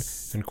 Dubin,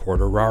 and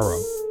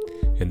Corderaro.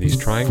 In these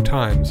trying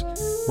times,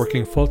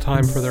 working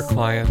full-time for their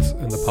clients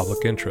and the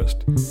public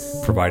interest,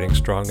 providing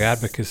strong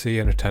advocacy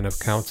and attentive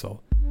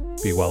counsel.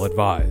 Be well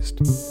advised.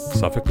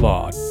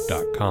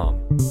 SuffolkLaw.com.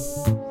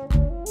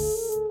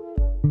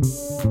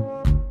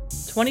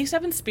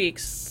 27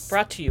 Speaks,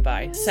 brought to you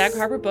by Sag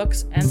Harbor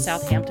Books and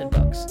Southampton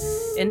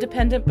Books,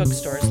 independent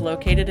bookstores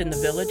located in the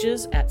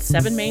Villages at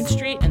 7 Main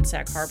Street in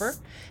Sag Harbor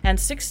and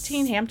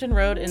 16 Hampton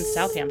Road in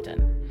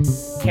Southampton,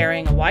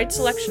 carrying a wide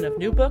selection of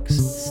new books,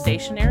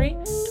 stationery,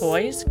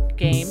 toys,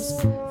 games,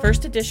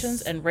 first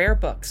editions, and rare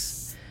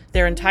books.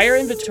 Their entire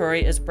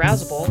inventory is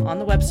browsable on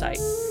the website,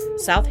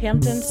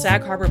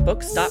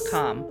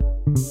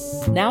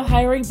 southamptonsagharbourbooks.com. Now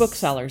hiring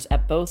booksellers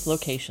at both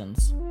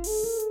locations.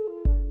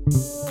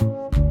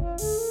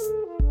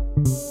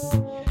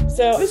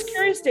 So I was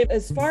curious, Dave,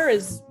 as far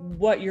as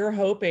what you're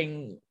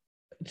hoping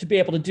to be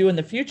able to do in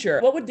the future,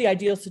 what would the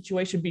ideal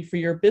situation be for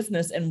your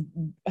business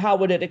and how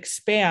would it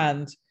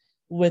expand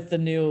with the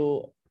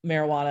new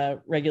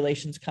marijuana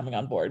regulations coming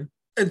on board?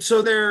 And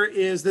so there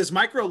is this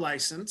micro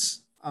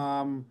license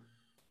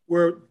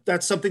where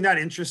that's something that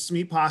interests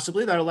me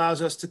possibly, that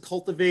allows us to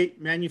cultivate,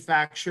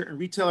 manufacture, and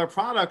retail our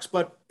products,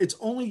 but it's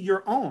only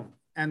your own.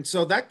 And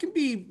so that can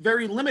be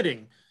very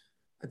limiting.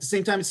 At the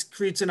same time, it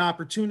creates an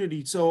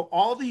opportunity. So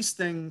all these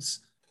things,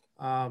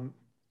 so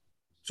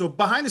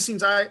behind the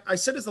scenes, I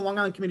sit as the Long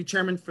Island Committee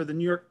Chairman for the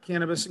New York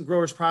Cannabis and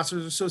Growers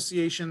Processors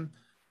Association.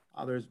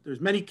 There's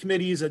many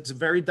committees. It's a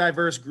very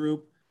diverse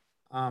group.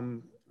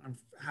 I've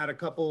had a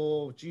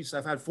couple,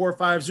 I've had 4 or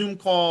 5 Zoom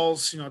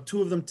calls,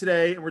 2 of them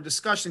today, and we're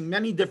discussing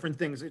many different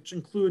things, which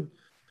include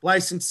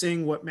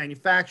licensing, what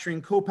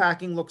manufacturing,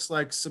 co-packing looks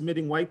like,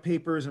 submitting white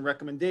papers and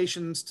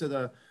recommendations to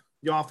the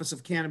Office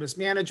of Cannabis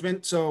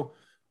Management. So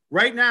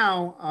right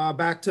now,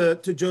 back to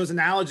Joe's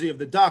analogy of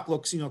the duck,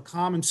 looks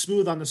calm and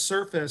smooth on the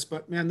surface,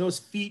 but man, those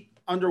feet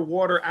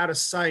underwater, out of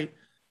sight,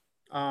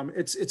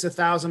 It's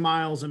 1,000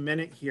 miles a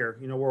minute here.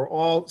 We're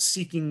all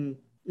seeking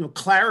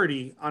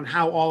clarity on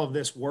how all of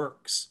this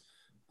works,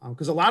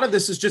 because a lot of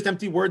this is just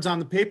empty words on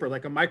the paper.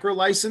 Like a micro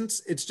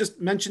license, it's just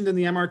mentioned in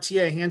the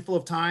MRTA a handful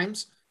of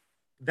times.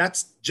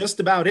 That's just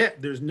about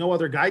it. There's no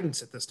other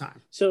guidance at this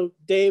time. So,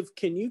 Dave,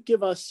 can you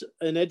give us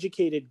an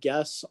educated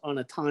guess on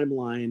a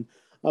timeline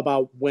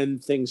about when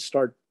things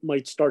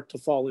might start to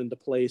fall into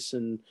place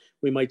and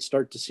we might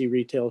start to see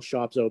retail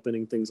shops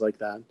opening, things like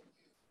that?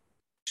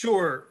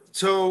 Sure.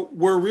 So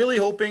we're really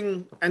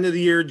hoping end of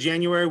the year,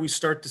 January, we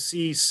start to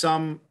see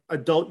some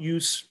adult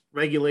use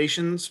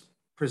regulations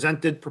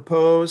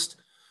proposed.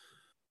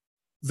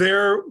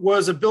 There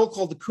was a bill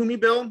called the Kumi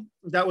bill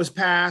that was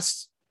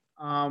passed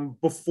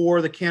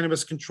before the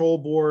Cannabis Control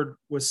Board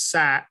was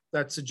sat,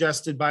 that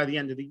suggested by the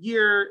end of the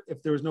year,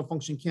 if there was no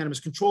functioning Cannabis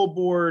Control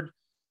Board,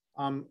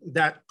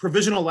 that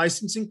provisional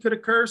licensing could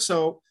occur.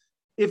 So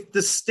if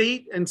the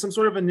state and some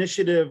sort of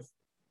initiative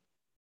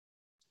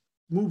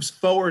moves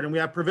forward and we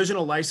have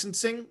provisional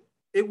licensing,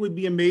 it would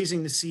be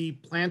amazing to see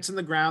plants in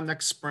the ground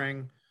next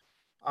spring,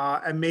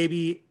 and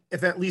maybe,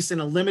 if at least in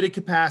a limited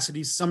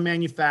capacity, some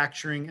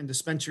manufacturing and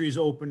dispensaries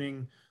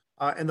opening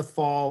in the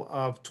fall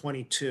of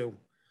 22.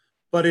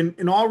 But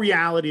in all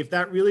reality, if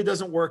that really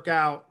doesn't work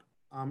out,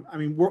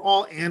 we're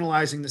all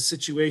analyzing the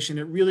situation.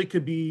 It really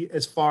could be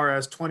as far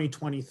as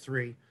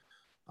 2023.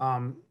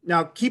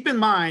 Now, keep in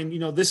mind,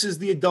 this is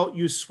the adult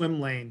use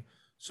swim lane.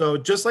 So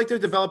just like they're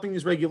developing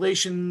these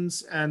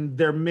regulations, and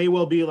there may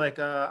well be like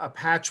a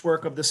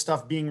patchwork of this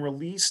stuff being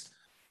released,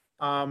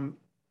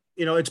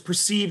 it's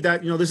perceived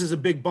that, this is a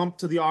big bump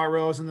to the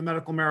ROs and the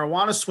medical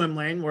marijuana swim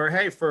lane where,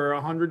 hey, for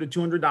 $100 to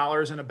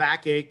 $200 and a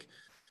backache,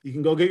 you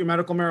can go get your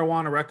medical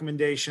marijuana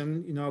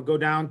recommendation, go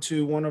down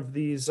to one of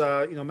these,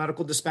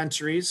 medical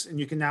dispensaries, and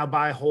you can now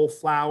buy whole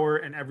flower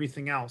and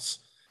everything else.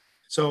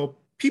 So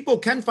people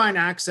can find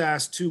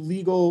access to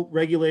legal,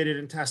 regulated,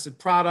 and tested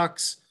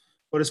products.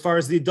 But as far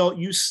as the adult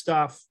use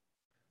stuff,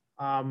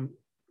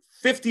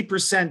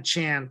 50%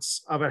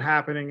 chance of it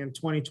happening in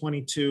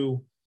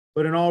 2022.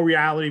 But in all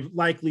reality,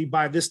 likely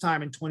by this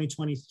time in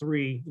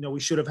 2023, we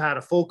should have had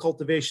a full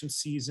cultivation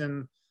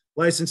season,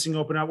 licensing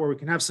open up where we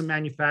can have some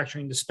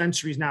manufacturing,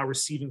 dispensaries now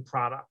receiving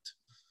product.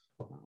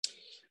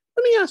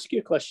 Let me ask you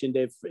a question,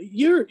 Dave.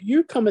 You've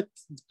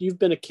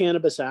been a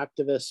cannabis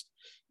activist,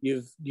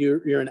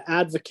 you're an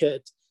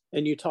advocate,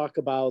 and you talk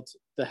about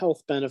the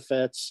health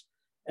benefits,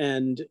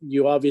 and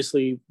you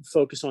obviously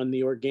focus on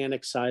the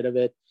organic side of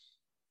it.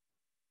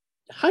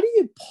 How do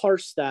you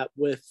parse that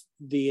with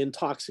the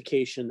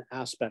intoxication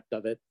aspect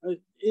of it?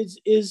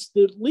 Is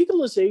the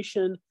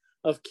legalization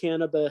of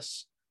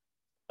cannabis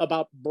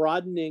about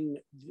broadening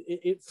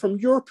it, from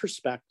your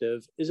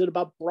perspective? Is it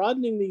about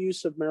broadening the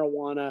use of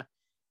marijuana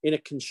in a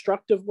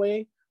constructive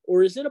way,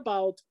 or is it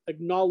about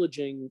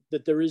acknowledging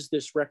that there is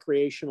this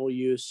recreational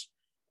use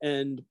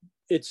and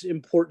it's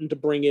important to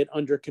bring it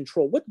under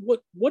control?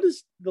 What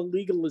is the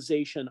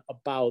legalization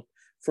about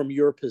from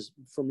your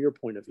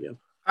point of view?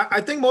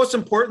 I think most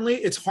importantly,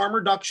 it's harm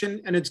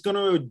reduction, and it's going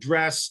to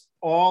address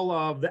all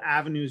of the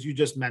avenues you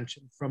just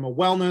mentioned from a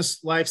wellness,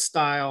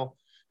 lifestyle,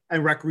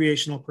 and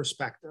recreational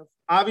perspective.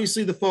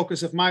 Obviously, the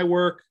focus of my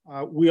work,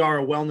 we are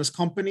a wellness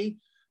company.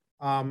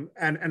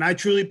 And I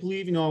truly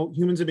believe,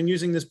 humans have been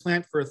using this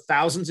plant for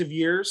thousands of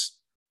years,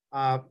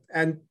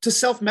 and to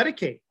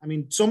self-medicate.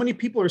 So many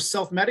people are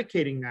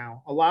self-medicating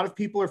now. A lot of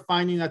people are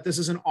finding that this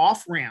is an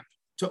off-ramp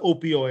to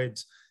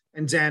opioids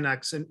and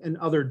Xanax and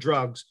other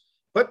drugs.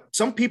 But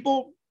some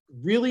people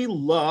really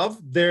love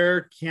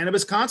their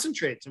cannabis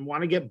concentrates and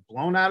want to get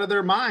blown out of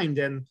their mind.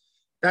 And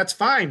that's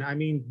fine.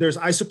 There's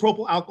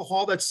isopropyl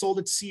alcohol that's sold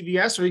at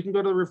CVS, or you can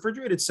go to the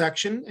refrigerated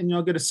section and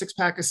you'll get a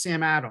 6-pack of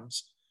Sam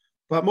Adams.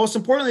 But most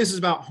importantly, this is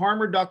about harm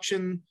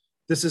reduction.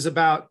 This is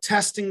about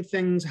testing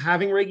things,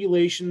 having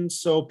regulations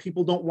so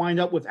people don't wind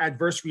up with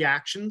adverse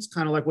reactions,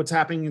 kind of like what's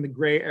happening in the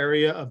gray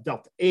area of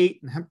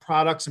Delta-8 and hemp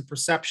products and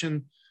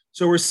perception.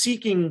 So we're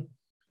seeking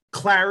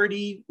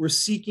clarity. We're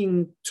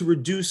seeking to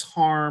reduce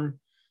harm.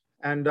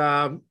 And,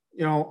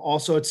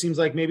 also it seems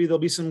like maybe there'll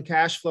be some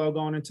cash flow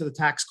going into the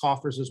tax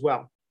coffers as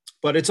well.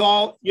 But it's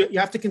all, you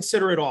have to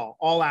consider it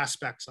all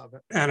aspects of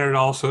it. And it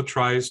also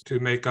tries to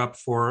make up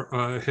for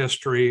a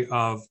history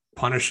of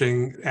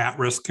punishing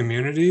at-risk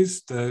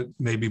communities, that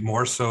maybe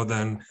more so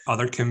than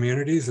other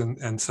communities,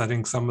 and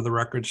setting some of the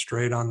record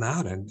straight on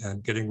that,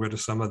 and getting rid of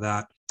some of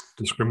that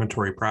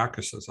discriminatory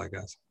practices, I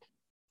guess.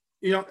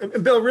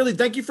 And Bill, really,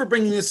 thank you for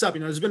bringing this up.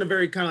 There's been a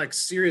very kind of like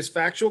serious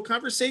factual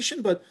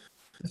conversation, but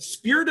the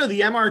spirit of the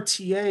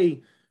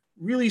MRTA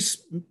really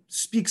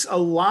speaks a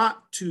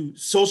lot to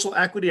social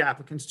equity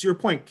applicants, to your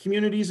point,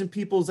 communities and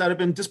peoples that have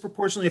been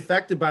disproportionately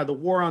affected by the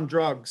war on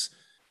drugs.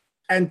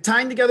 And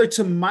tying together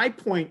to my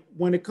point,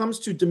 when it comes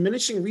to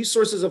diminishing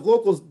resources of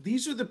locals,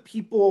 these are the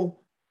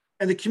people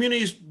and the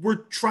communities we're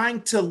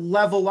trying to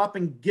level up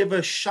and give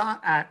a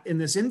shot at in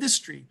this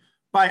industry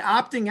by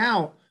opting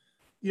out.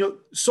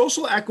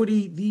 Social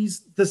equity,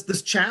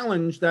 this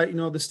challenge that,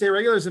 the state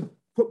regulators have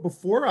put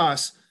before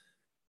us,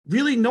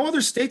 really no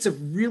other states have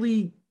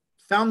really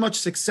found much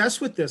success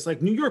with this.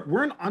 Like New York,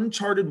 we're in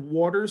uncharted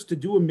waters to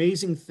do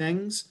amazing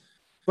things,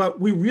 but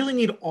we really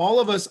need all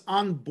of us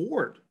on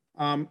board.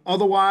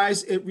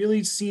 Otherwise, it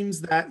really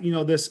seems that,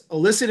 this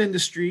illicit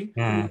industry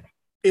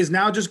is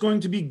now just going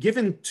to be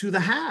given to the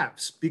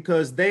haves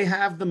because they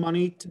have the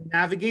money to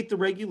navigate the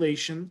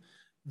regulation.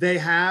 They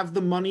have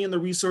the money and the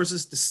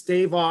resources to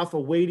stave off a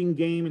waiting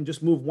game and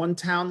just move one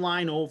town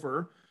line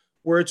over,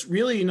 where it's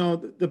really,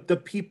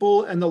 the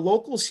people and the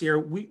locals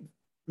here,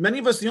 many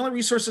of us, the only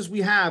resources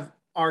we have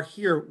are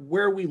here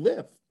where we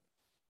live.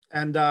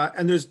 And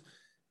there's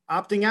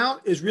opting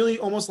out is really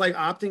almost like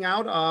opting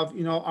out of,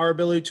 our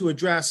ability to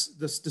address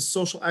the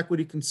social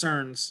equity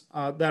concerns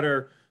that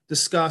are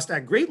discussed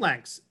at great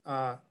lengths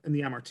in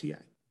the MRTA.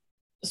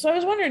 So I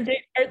was wondering,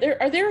 Dave,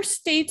 are there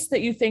states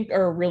that you think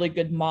are a really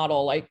good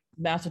model, like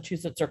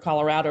Massachusetts or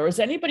Colorado, or is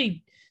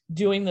anybody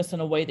doing this in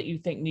a way that you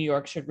think New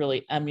York should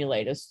really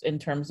emulate in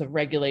terms of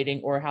regulating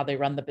or how they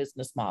run the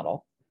business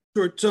model?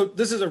 Sure. So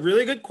this is a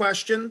really good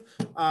question.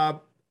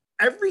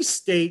 Every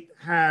state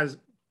has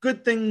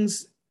good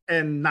things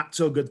and not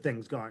so good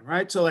things going,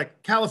 right? So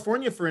like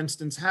California, for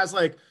instance, has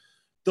like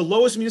the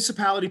lowest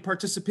municipality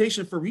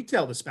participation for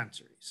retail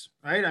dispensaries,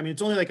 right? I mean,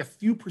 it's only like a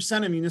few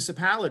percent of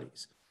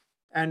municipalities.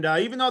 And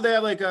even though they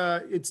have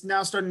it's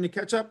now starting to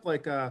catch up,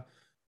 like a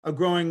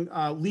growing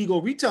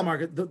legal retail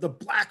market, the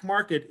black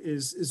market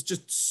is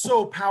just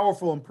so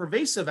powerful and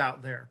pervasive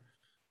out there.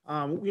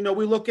 We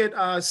look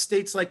at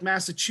states like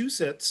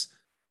Massachusetts,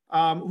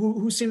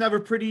 who seem to have a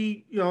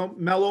pretty,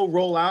 mellow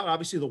rollout.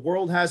 Obviously, the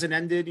world hasn't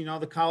ended.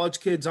 The college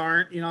kids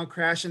aren't,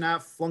 crashing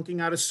out, flunking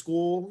out of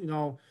school.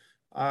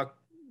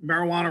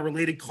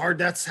 Marijuana-related car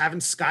deaths haven't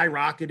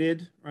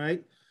skyrocketed,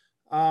 right?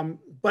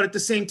 But at the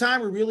same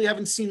time, we really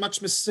haven't seen much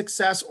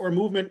success or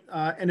movement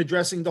in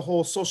addressing the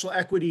whole social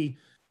equity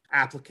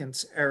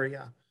applicants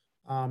area.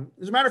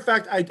 As a matter of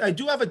fact, I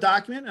do have a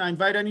document, and I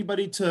invite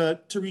anybody to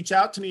reach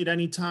out to me at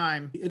any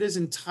time. It is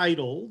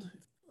entitled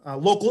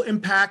Local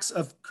Impacts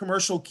of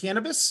Commercial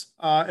Cannabis.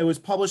 It was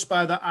published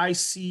by the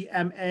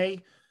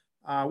ICMA,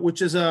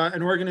 which is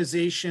an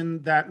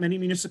organization that many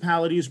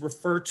municipalities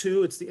refer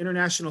to. It's the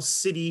International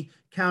City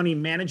County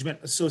Management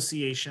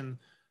Association.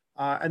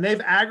 And they've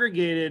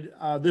aggregated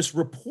this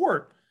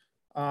report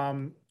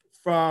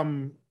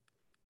from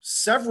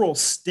several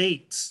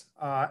states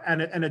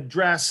and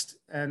addressed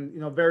and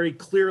very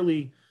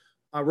clearly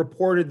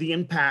reported the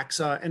impacts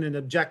in an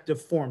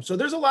objective form. So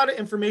there's a lot of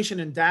information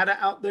and data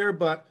out there,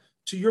 but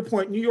to your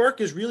point, New York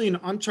is really an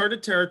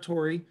uncharted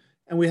territory,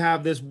 and we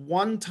have this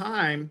one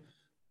time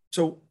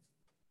to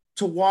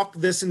walk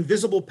this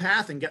invisible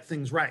path and get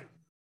things right.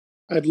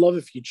 I'd love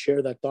if you'd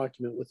share that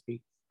document with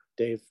me,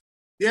 Dave.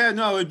 Yeah,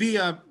 no, it'd be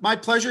my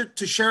pleasure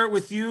to share it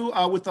with you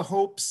with the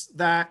hopes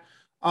that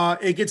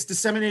it gets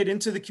disseminated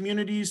into the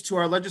communities, to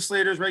our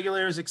legislators,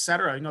 regulators, et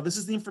cetera. This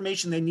is the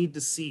information they need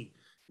to see.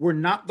 We're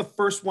not the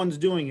first ones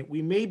doing it.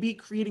 We may be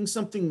creating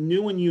something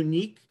new and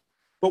unique,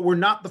 but we're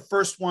not the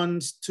first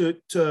ones to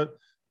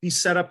be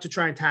set up to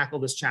try and tackle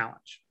this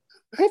challenge.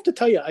 I have to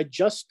tell you, I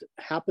just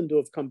happened to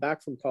have come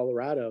back from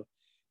Colorado,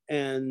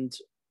 and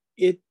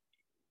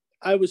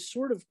I was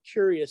sort of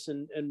curious,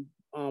 and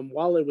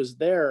while I was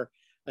there,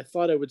 I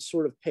thought I would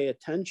sort of pay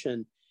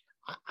attention.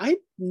 I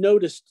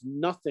noticed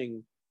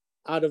nothing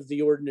out of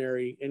the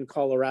ordinary in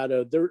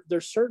Colorado.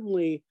 There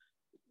certainly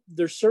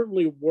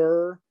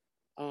were.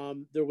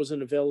 There was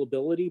an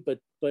availability, but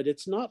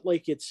it's not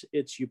like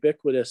it's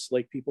ubiquitous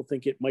like people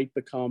think it might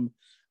become.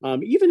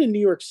 Even in New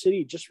York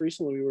City, just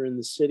recently we were in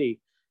the city,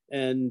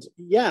 and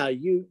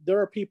there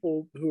are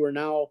people who are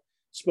now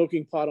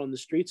smoking pot on the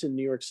streets in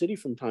New York City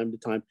from time to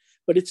time,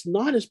 but it's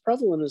not as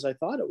prevalent as I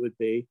thought it would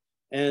be.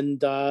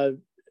 And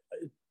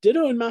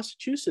ditto in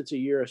Massachusetts a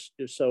year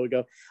or so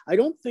ago. I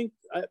think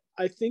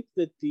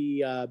that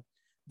the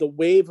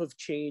wave of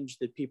change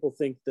that people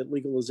think that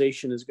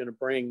legalization is going to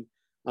bring,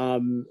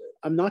 I'm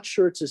not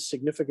sure it's as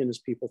significant as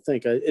people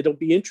think. It'll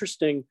be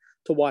interesting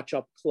to watch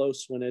up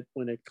close when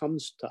it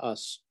comes to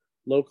us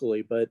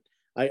locally, but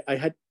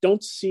I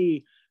don't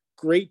see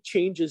great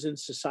changes in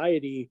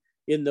society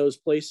in those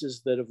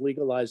places that have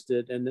legalized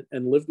it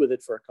and lived with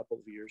it for a couple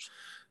of years.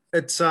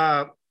 It's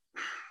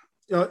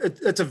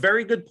it's a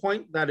very good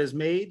point that is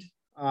made.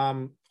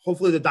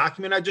 Hopefully the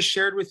document I just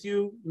shared with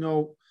you,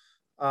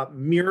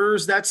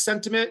 mirrors that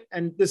sentiment.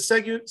 And this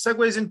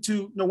segues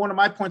into one of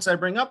my points I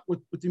bring up with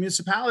the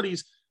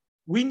municipalities.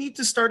 We need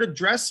to start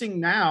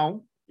addressing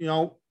now,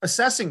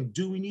 assessing,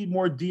 do we need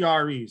more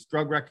DREs,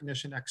 drug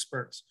recognition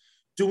experts?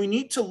 Do we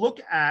need to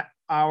look at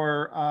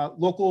our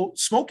local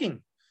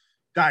smoking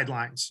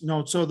guidelines?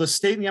 So the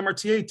state and the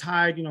MRTA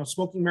tied,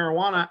 smoking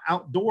marijuana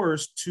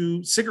outdoors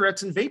to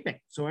cigarettes and vaping.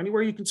 So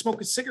anywhere you can smoke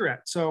a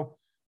cigarette. So,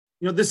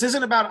 this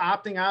isn't about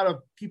opting out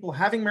of people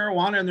having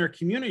marijuana in their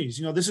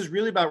communities. This is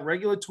really about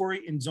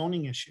regulatory and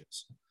zoning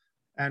issues.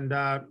 And,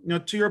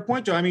 to your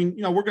point, Joe, I mean,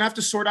 we're going to have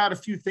to sort out a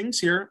few things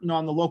here,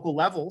 on the local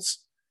levels.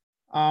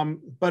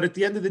 But at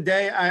the end of the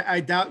day, I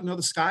doubt,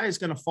 the sky is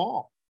going to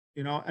fall,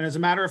 and as a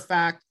matter of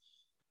fact,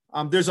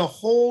 There's a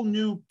whole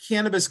new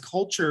cannabis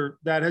culture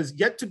that has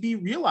yet to be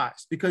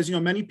realized because,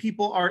 many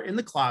people are in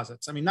the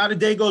closets. I mean, not a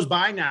day goes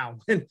by now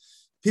when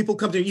people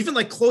come to me, even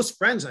like close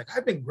friends, like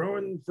I've been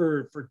growing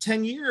for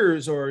 10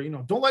 years or,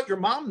 don't let your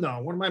mom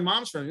know. One of my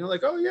mom's friends,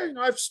 like, oh yeah,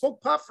 I've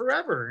smoked pot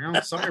forever.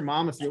 Sorry,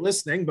 mom, if you're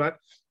listening, but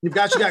you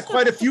got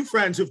quite a few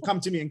friends who've come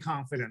to me in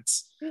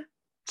confidence.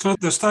 So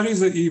the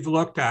studies that you've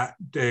looked at,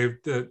 Dave,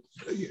 that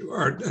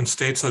are in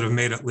states that have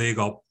made it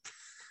legal,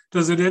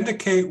 does it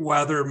indicate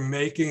whether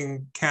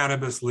making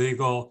cannabis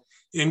legal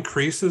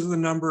increases the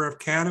number of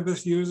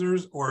cannabis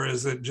users, or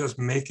is it just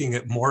making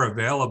it more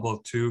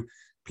available to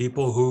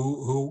people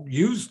who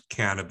use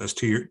cannabis?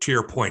 To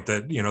your point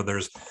that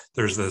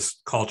there's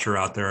this culture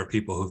out there of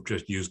people who've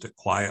just used it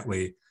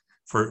quietly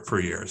for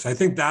years. I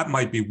think that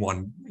might be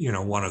one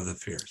of the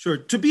fears. Sure.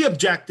 To be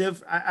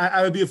objective,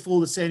 I would be a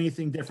fool to say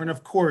anything different.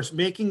 Of course,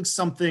 making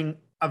something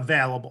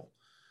available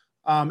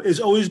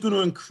is always going to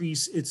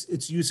increase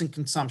its use and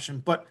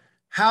consumption, but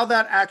how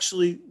that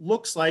actually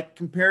looks like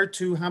compared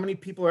to how many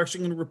people are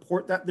actually going to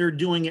report that they're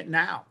doing it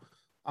now.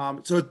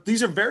 So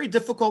these are very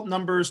difficult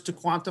numbers to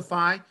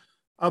quantify.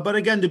 But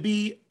again, to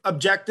be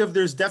objective,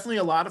 there's definitely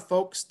a lot of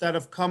folks that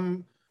have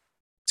come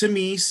to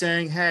me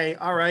saying, hey,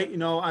 all right,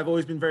 I've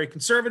always been very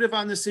conservative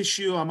on this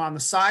issue. I'm on the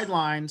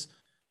sidelines.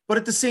 But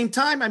at the same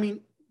time, I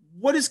mean,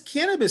 what is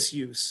cannabis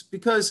use?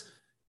 Because,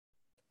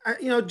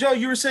 Joe,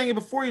 you were saying it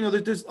before,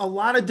 that there's a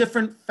lot of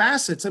different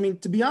facets. I mean,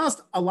 to be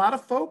honest, a lot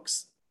of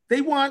folks,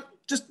 they want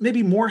just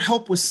maybe more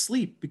help with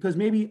sleep because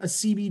maybe a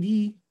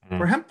CBD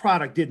or hemp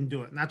product didn't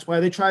do it. And that's why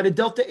they tried a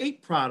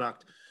Delta-8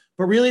 product.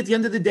 But really, at the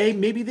end of the day,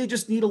 maybe they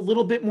just need a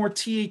little bit more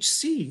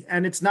THC,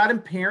 and it's not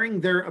impairing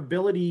their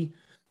ability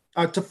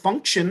to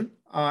function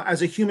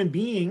as a human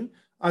being.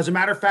 As a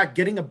matter of fact,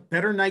 getting a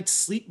better night's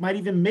sleep might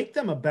even make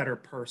them a better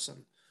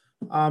person.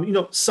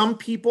 Some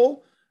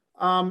people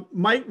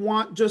might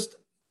want just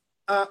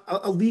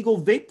a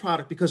legal vape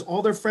product because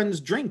all their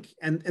friends drink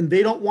and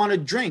they don't want to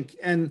drink.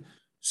 And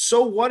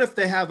so what if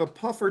they have a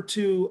puff or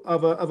two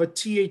of a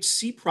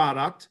THC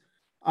product?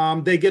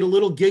 They get a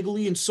little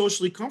giggly and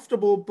socially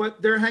comfortable,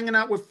 but they're hanging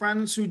out with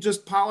friends who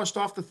just polished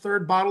off the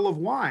third bottle of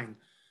wine.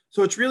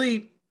 So it's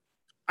really,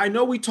 I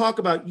know we talk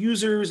about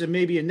users and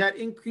maybe a net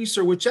increase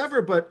or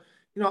whichever, but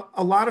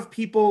a lot of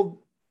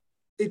people,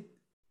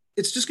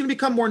 it's just going to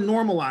become more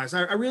normalized.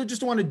 I really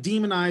just don't want to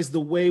demonize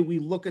the way we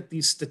look at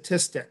these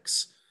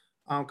statistics.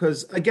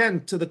 Because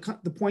again, to the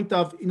point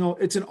of,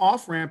 it's an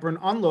off-ramp or an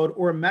unload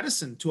or a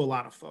medicine to a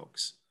lot of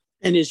folks.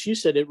 And as you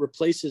said, it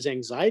replaces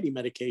anxiety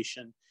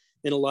medication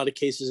in a lot of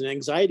cases, and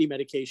anxiety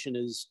medication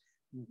is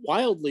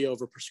wildly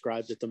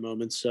overprescribed at the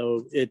moment.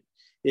 So it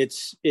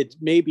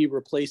may be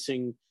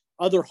replacing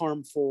other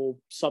harmful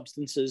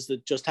substances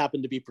that just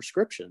happen to be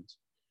prescriptions.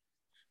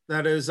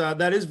 That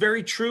is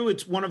very true.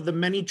 It's one of the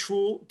many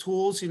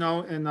tools,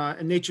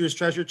 in nature's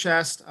treasure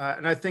chest.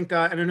 And I think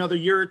in another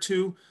year or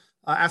two,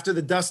 after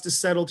the dust is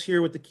settled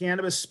here with the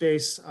cannabis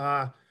space,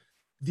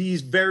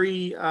 these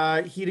very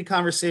heated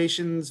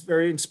conversations,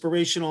 very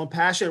inspirational and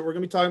passionate. We're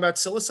going to be talking about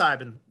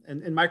psilocybin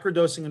and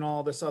microdosing and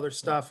all this other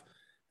stuff.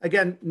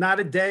 Again, not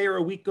a day or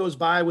a week goes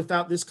by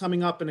without this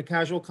coming up in a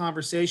casual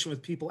conversation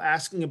with people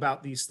asking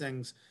about these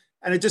things.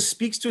 And it just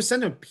speaks to a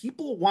sentiment.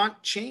 People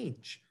want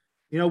change.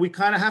 We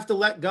kind of have to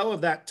let go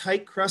of that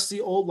tight,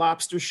 crusty old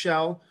lobster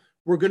shell.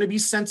 We're going to be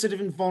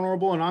sensitive and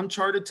vulnerable in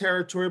uncharted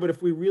territory. But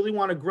if we really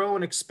want to grow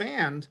and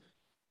expand,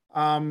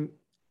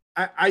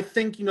 I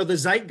think, the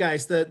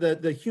zeitgeist,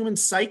 the human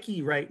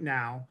psyche right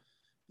now,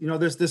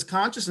 there's this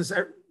consciousness,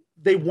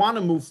 they want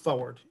to move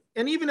forward.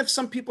 And even if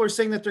some people are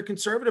saying that they're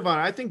conservative on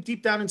it, I think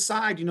deep down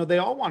inside, they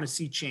all want to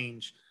see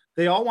change.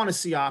 They all want to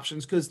see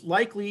options because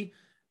likely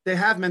they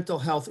have mental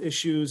health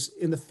issues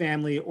in the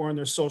family or in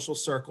their social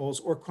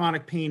circles or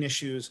chronic pain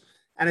issues.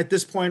 And at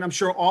this point, I'm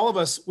sure all of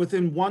us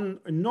within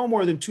no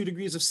more than 2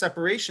 degrees of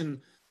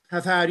separation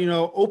have had,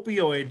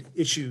 opioid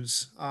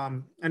issues.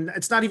 And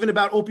it's not even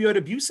about opioid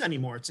abuse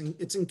anymore.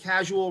 It's in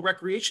casual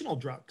recreational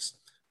drugs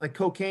like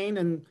cocaine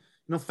and,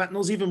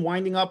 fentanyl's even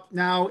winding up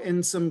now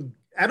in some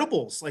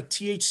edibles like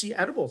THC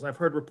edibles. I've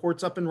heard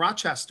reports up in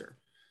Rochester.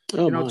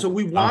 So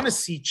we want to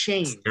see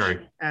change.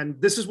 And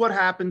this is what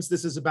happens.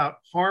 This is about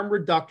harm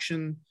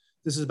reduction.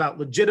 This is about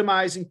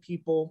legitimizing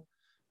people.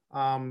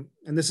 And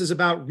this is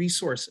about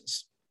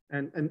resources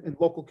and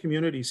local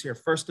communities here,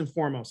 first and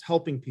foremost,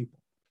 helping people.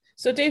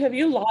 So Dave, have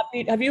you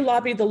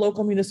lobbied the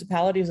local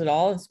municipalities at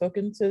all and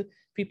spoken to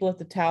people at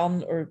the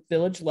town or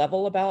village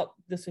level about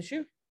this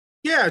issue?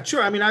 Yeah,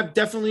 sure. I mean, I've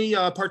definitely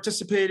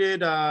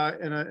participated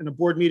in a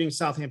board meeting in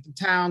Southampton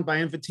Town by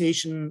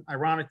invitation.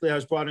 Ironically, I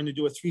was brought in to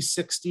do a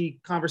 360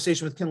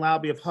 conversation with Ken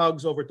Laube of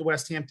Hugs over at the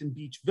West Hampton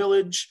Beach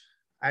Village.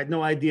 I had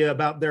no idea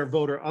about their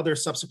vote or other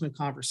subsequent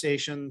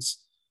conversations.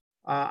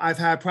 I've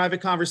had private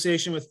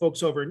conversation with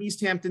folks over in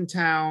East Hampton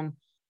Town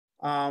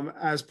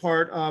as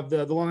part of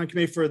the Long Island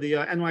Committee for the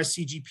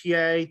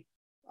NYCGPA.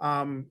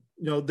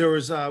 There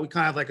was we kind of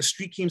have like a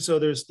street team. So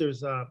there's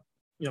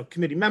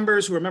committee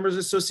members who are members of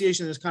the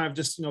association. There's kind of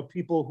just,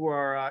 people who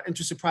are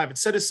interested private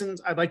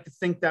citizens. I'd like to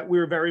think that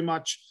we're very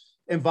much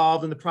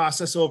involved in the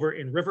process over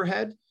in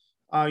Riverhead,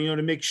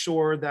 to make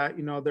sure that,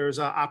 there's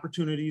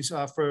opportunities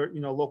for,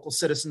 local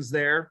citizens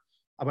there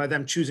by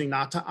them choosing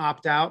not to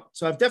opt out.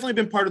 So I've definitely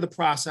been part of the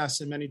process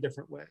in many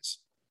different ways.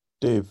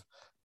 Dave,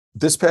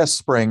 this past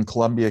spring,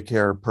 Columbia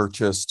Care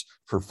purchased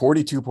for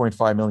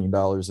 $42.5 million a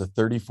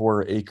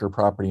 34-acre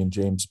property in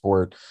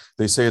Jamesport.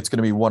 They say it's going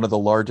to be one of the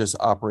largest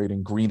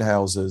operating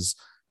greenhouses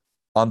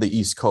on the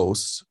East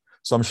Coast.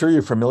 So I'm sure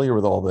you're familiar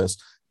with all this.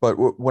 But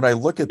when I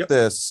look at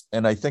this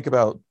and I think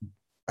about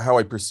how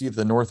I perceive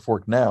the North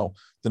Fork now,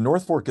 the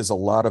North Fork is a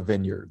lot of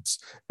vineyards.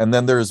 And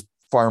then there's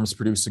farms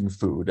producing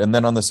food. And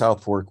then on the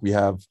South Fork, we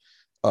have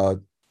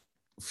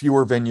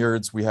fewer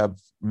vineyards. We have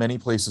many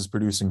places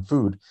producing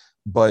food.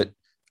 But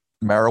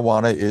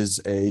marijuana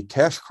is a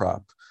cash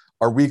crop.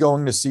 Are we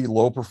going to see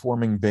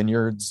low-performing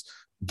vineyards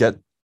get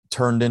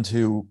turned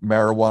into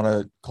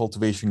marijuana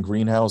cultivation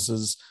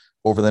greenhouses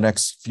over the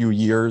next few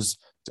years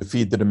to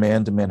feed the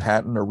demand in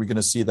Manhattan? Are we going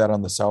to see that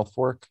on the South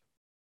Fork?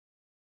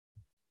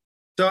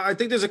 So I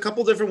think there's a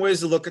couple different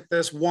ways to look at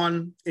this.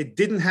 One, it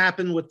didn't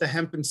happen with the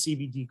hemp and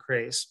CBD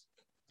craze.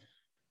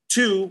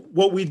 Two,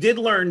 what we did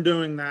learn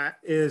doing that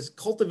is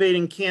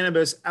cultivating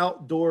cannabis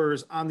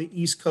outdoors on the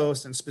East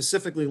Coast and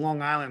specifically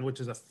Long Island, which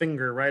is a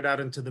finger right out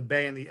into the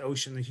bay and the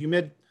ocean, the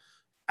humid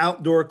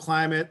outdoor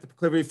climate, the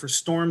proclivity for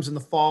storms in the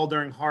fall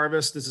during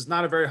harvest. This is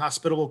not a very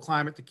hospitable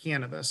climate to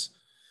cannabis.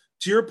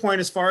 To your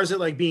point, as far as it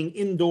like being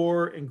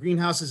indoor and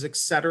greenhouses, et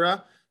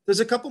cetera, there's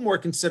a couple more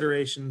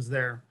considerations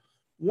there.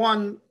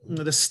 One,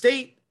 the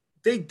state,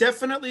 they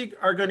definitely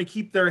are going to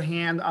keep their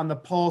hand on the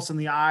pulse and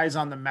the eyes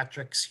on the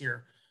metrics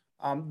here.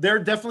 They're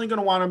definitely going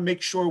to want to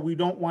make sure we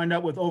don't wind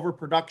up with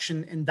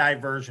overproduction and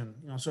diversion.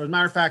 So as a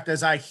matter of fact,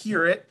 as I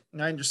hear it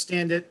and I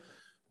understand it,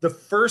 the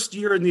first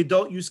year in the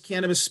adult use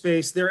cannabis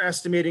space, they're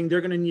estimating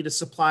they're going to need a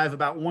supply of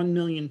about 1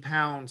 million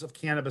pounds of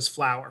cannabis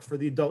flower for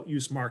the adult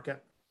use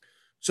market.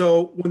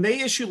 So when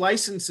they issue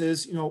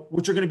licenses,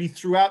 which are going to be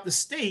throughout the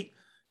state,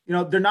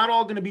 they're not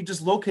all going to be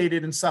just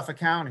located in Suffolk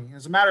County.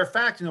 As a matter of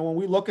fact, when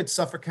we look at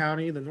Suffolk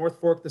County, the North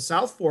Fork, the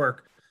South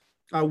Fork,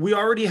 we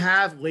already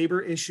have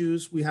labor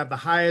issues. We have the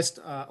highest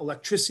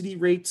electricity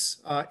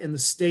rates in the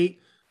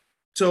state.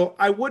 So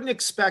I wouldn't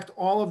expect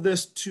all of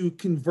this to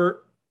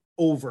convert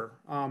over.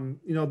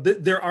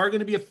 There are going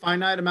to be a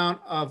finite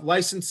amount of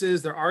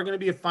licenses. There are going to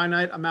be a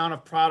finite amount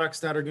of products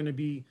that are going to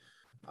be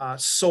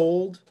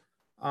sold.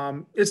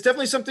 It's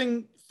definitely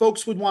something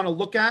folks would want to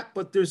look at,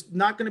 but there's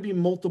not going to be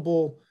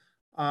multiple,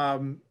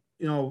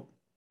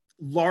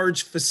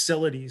 large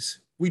facilities.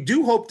 We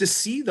do hope to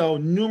see, though,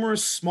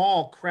 numerous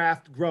small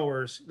craft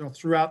growers,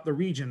 throughout the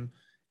region.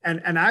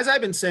 And as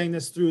I've been saying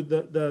this through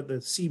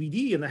the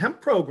CBD and the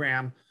hemp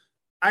program,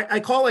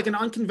 I call like an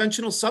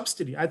unconventional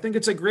subsidy. I think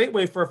it's a great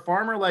way for a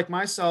farmer like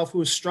myself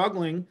who is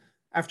struggling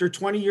after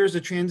 20 years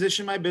to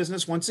transition my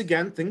business. Once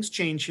again, things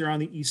change here on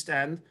the East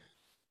End.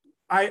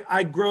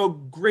 I grow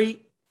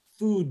great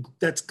food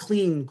that's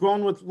clean,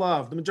 grown with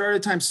love, the majority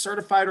of the time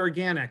certified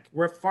organic.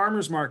 We're at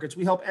farmers markets.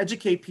 We help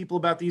educate people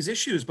about these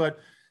issues, but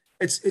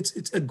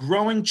it's a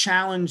growing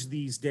challenge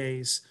these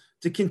days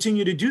to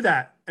continue to do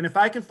that. And if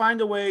I can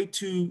find a way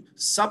to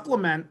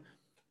supplement,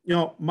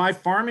 my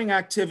farming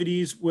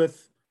activities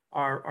with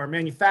our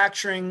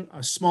manufacturing,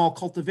 a small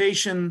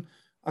cultivation,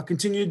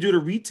 continue to do to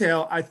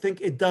retail, I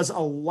think it does a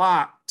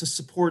lot to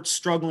support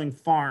struggling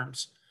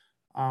farms.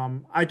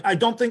 I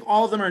don't think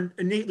all of them are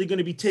innately going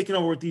to be taken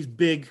over with these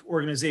big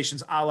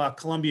organizations, a la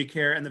Columbia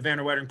Care and the Van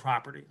der Wedding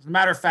property. As a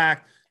matter of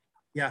fact,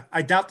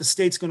 I doubt the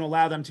state's going to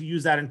allow them to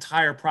use that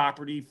entire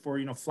property for,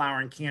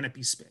 flower and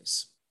canopy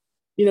space.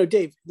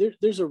 Dave,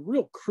 there's a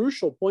real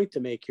crucial point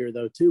to make here,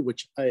 though, too,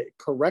 which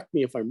correct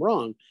me if I'm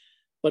wrong,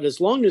 but as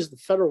long as the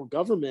federal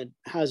government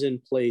has in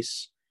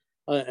place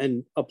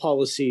and a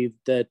policy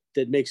that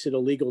makes it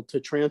illegal to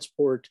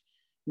transport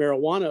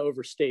marijuana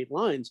over state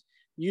lines,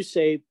 you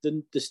say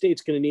the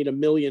state's going to need 1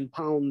 million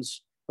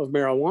pounds of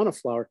marijuana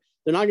flower.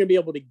 They're not going to be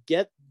able to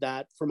get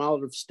that from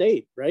out of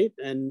state, right?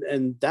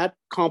 And that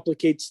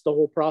complicates the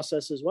whole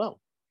process as well.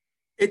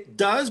 It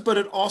does, but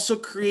it also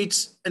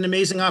creates an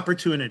amazing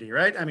opportunity,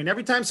 right? I mean,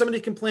 every time somebody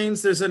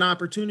complains, there's an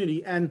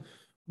opportunity. And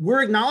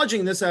we're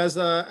acknowledging this as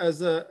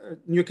a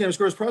New York Cannabis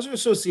Growers Processors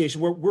Association.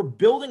 We're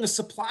building a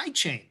supply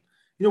chain.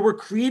 We're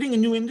creating a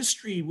new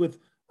industry with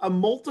a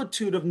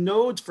multitude of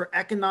nodes for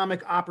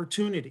economic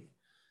opportunity.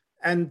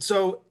 And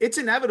so it's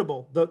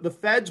inevitable. The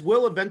feds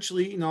will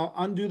eventually,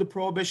 undo the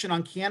prohibition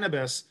on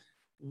cannabis.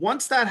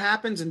 Once that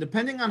happens, and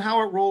depending on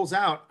how it rolls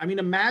out,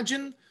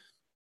 imagine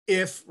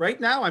if right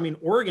now,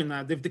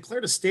 Oregon, they've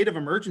declared a state of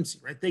emergency,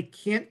 right? They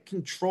can't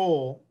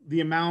control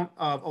the amount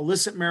of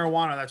illicit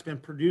marijuana that's been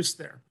produced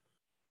there.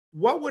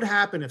 What would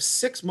happen if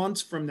 6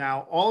 months from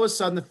now, all of a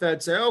sudden the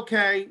feds say,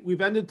 okay,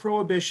 we've ended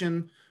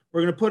prohibition.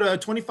 We're going to put a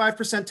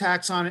 25%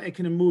 tax on it. It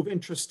can move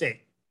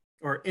intrastate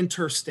or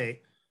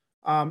interstate.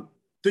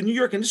 The New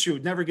York industry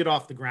would never get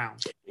off the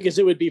ground because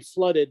it would be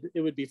flooded. It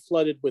would be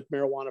flooded with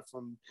marijuana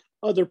from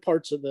other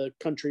parts of the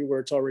country where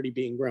it's already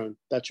being grown.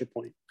 That's your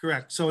point.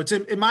 Correct. So it's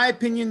in my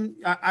opinion,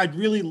 I'd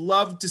really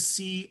love to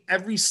see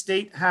every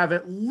state have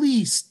at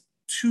least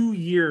 2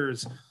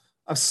 years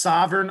of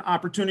sovereign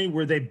opportunity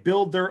where they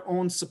build their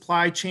own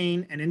supply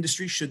chain and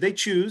industry, should they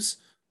choose,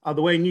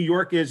 the way New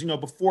York is,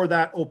 before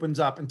that opens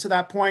up. And to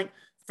that point,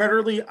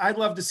 federally, I'd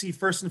love to see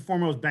first and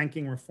foremost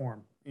banking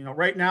reform.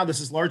 Right now, this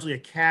is largely a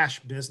cash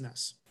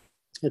business.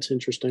 That's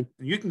interesting.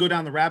 You can go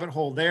down the rabbit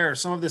hole there.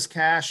 Some of this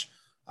cash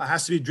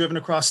has to be driven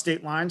across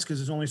state lines because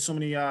there's only so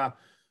many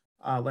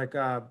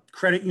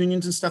credit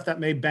unions and stuff that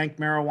may bank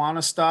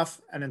marijuana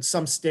stuff. And in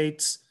some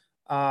states,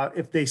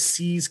 if they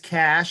seize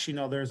cash,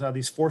 there's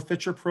these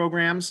forfeiture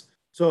programs.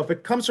 So if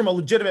it comes from a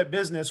legitimate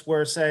business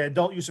where, say,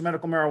 adult use of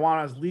medical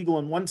marijuana is legal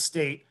in one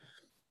state,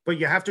 but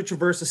you have to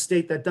traverse a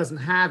state that doesn't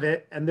have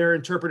it, and they're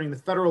interpreting the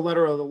federal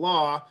letter of the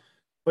law,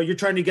 but you're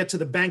trying to get to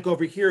the bank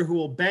over here who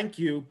will bank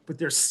you, but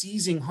they're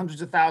seizing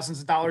hundreds of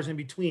thousands of dollars in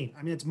between.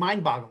 I mean, it's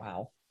mind-boggling.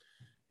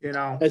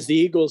 Wow. As the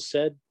Eagles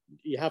said,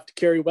 you have to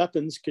carry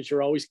weapons because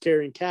you're always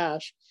carrying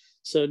cash.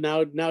 So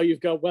now you've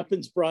got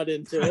weapons brought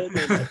into it.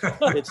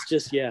 And it's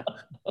just, yeah.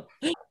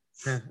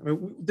 I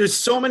mean, there's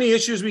so many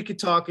issues we could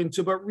talk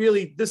into, but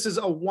really this is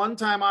a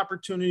one-time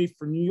opportunity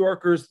for New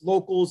Yorkers,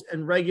 locals,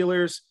 and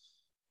regulars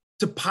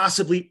to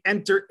possibly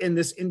enter in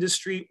this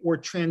industry or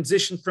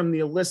transition from the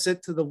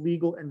illicit to the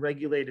legal and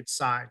regulated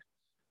side.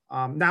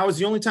 Now is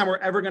the only time we're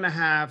ever going to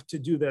have to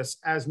do this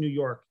as New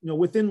York.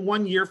 Within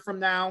 1 year from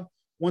now,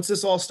 once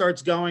this all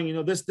starts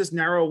going, this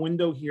narrow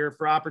window here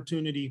for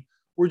opportunity,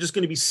 we're just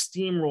going to be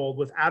steamrolled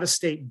with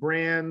out-of-state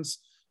brands,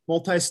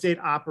 multi-state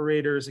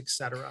operators, et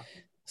cetera.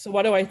 So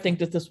why do I think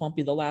that this won't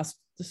be the last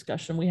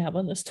discussion we have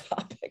on this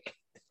topic?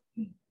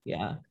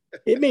 Yeah.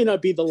 It may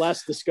not be the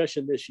last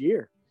discussion this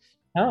year.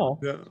 Oh,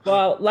 yeah.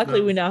 Well,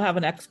 luckily we now have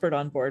an expert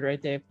on board,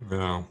 right, Dave?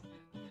 Yeah.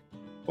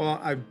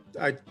 Well,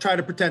 I try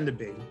to pretend to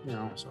be,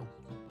 so.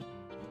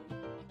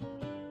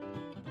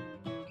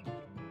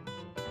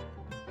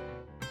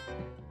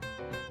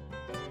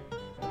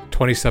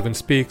 "27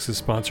 Speaks" is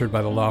sponsored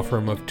by the law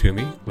firm of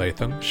Toomey,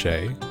 Latham,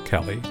 Shea,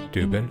 Kelly,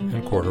 Dubin,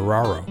 and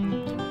Corderaro.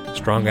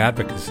 Strong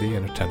advocacy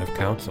and attentive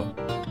counsel.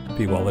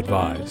 Be well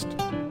advised.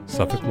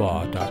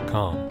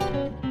 SuffolkLaw.com.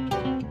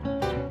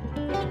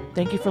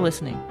 Thank you for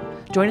listening.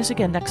 Join us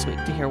again next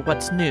week to hear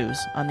what's news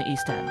on the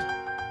East End.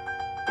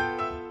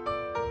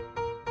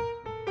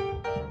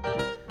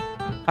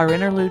 Our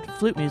interlude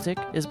flute music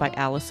is by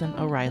Allison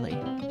O'Reilly.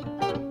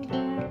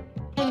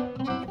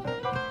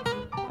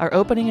 Our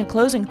opening and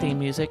closing theme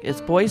music is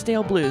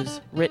Boysdale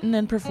Blues, written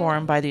and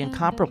performed by the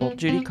incomparable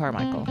Judy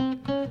Carmichael.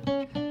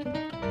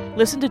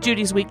 Listen to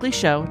Judy's weekly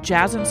show,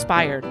 Jazz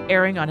Inspired,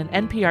 airing on an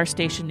NPR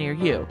station near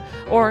you,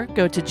 or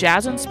go to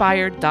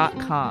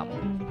jazzinspired.com.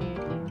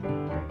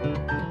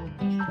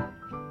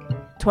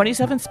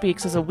 27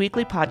 Speaks is a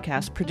weekly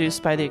podcast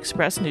produced by the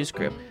Express News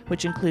Group,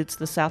 which includes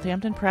the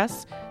Southampton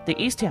Press, the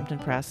East Hampton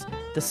Press,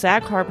 the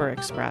Sag Harbor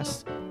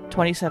Express,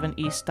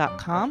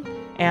 27east.com,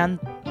 and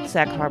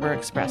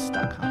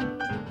sagharborexpress.com.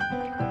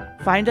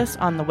 Find us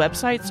on the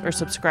websites or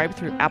subscribe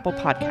through Apple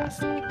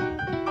Podcasts.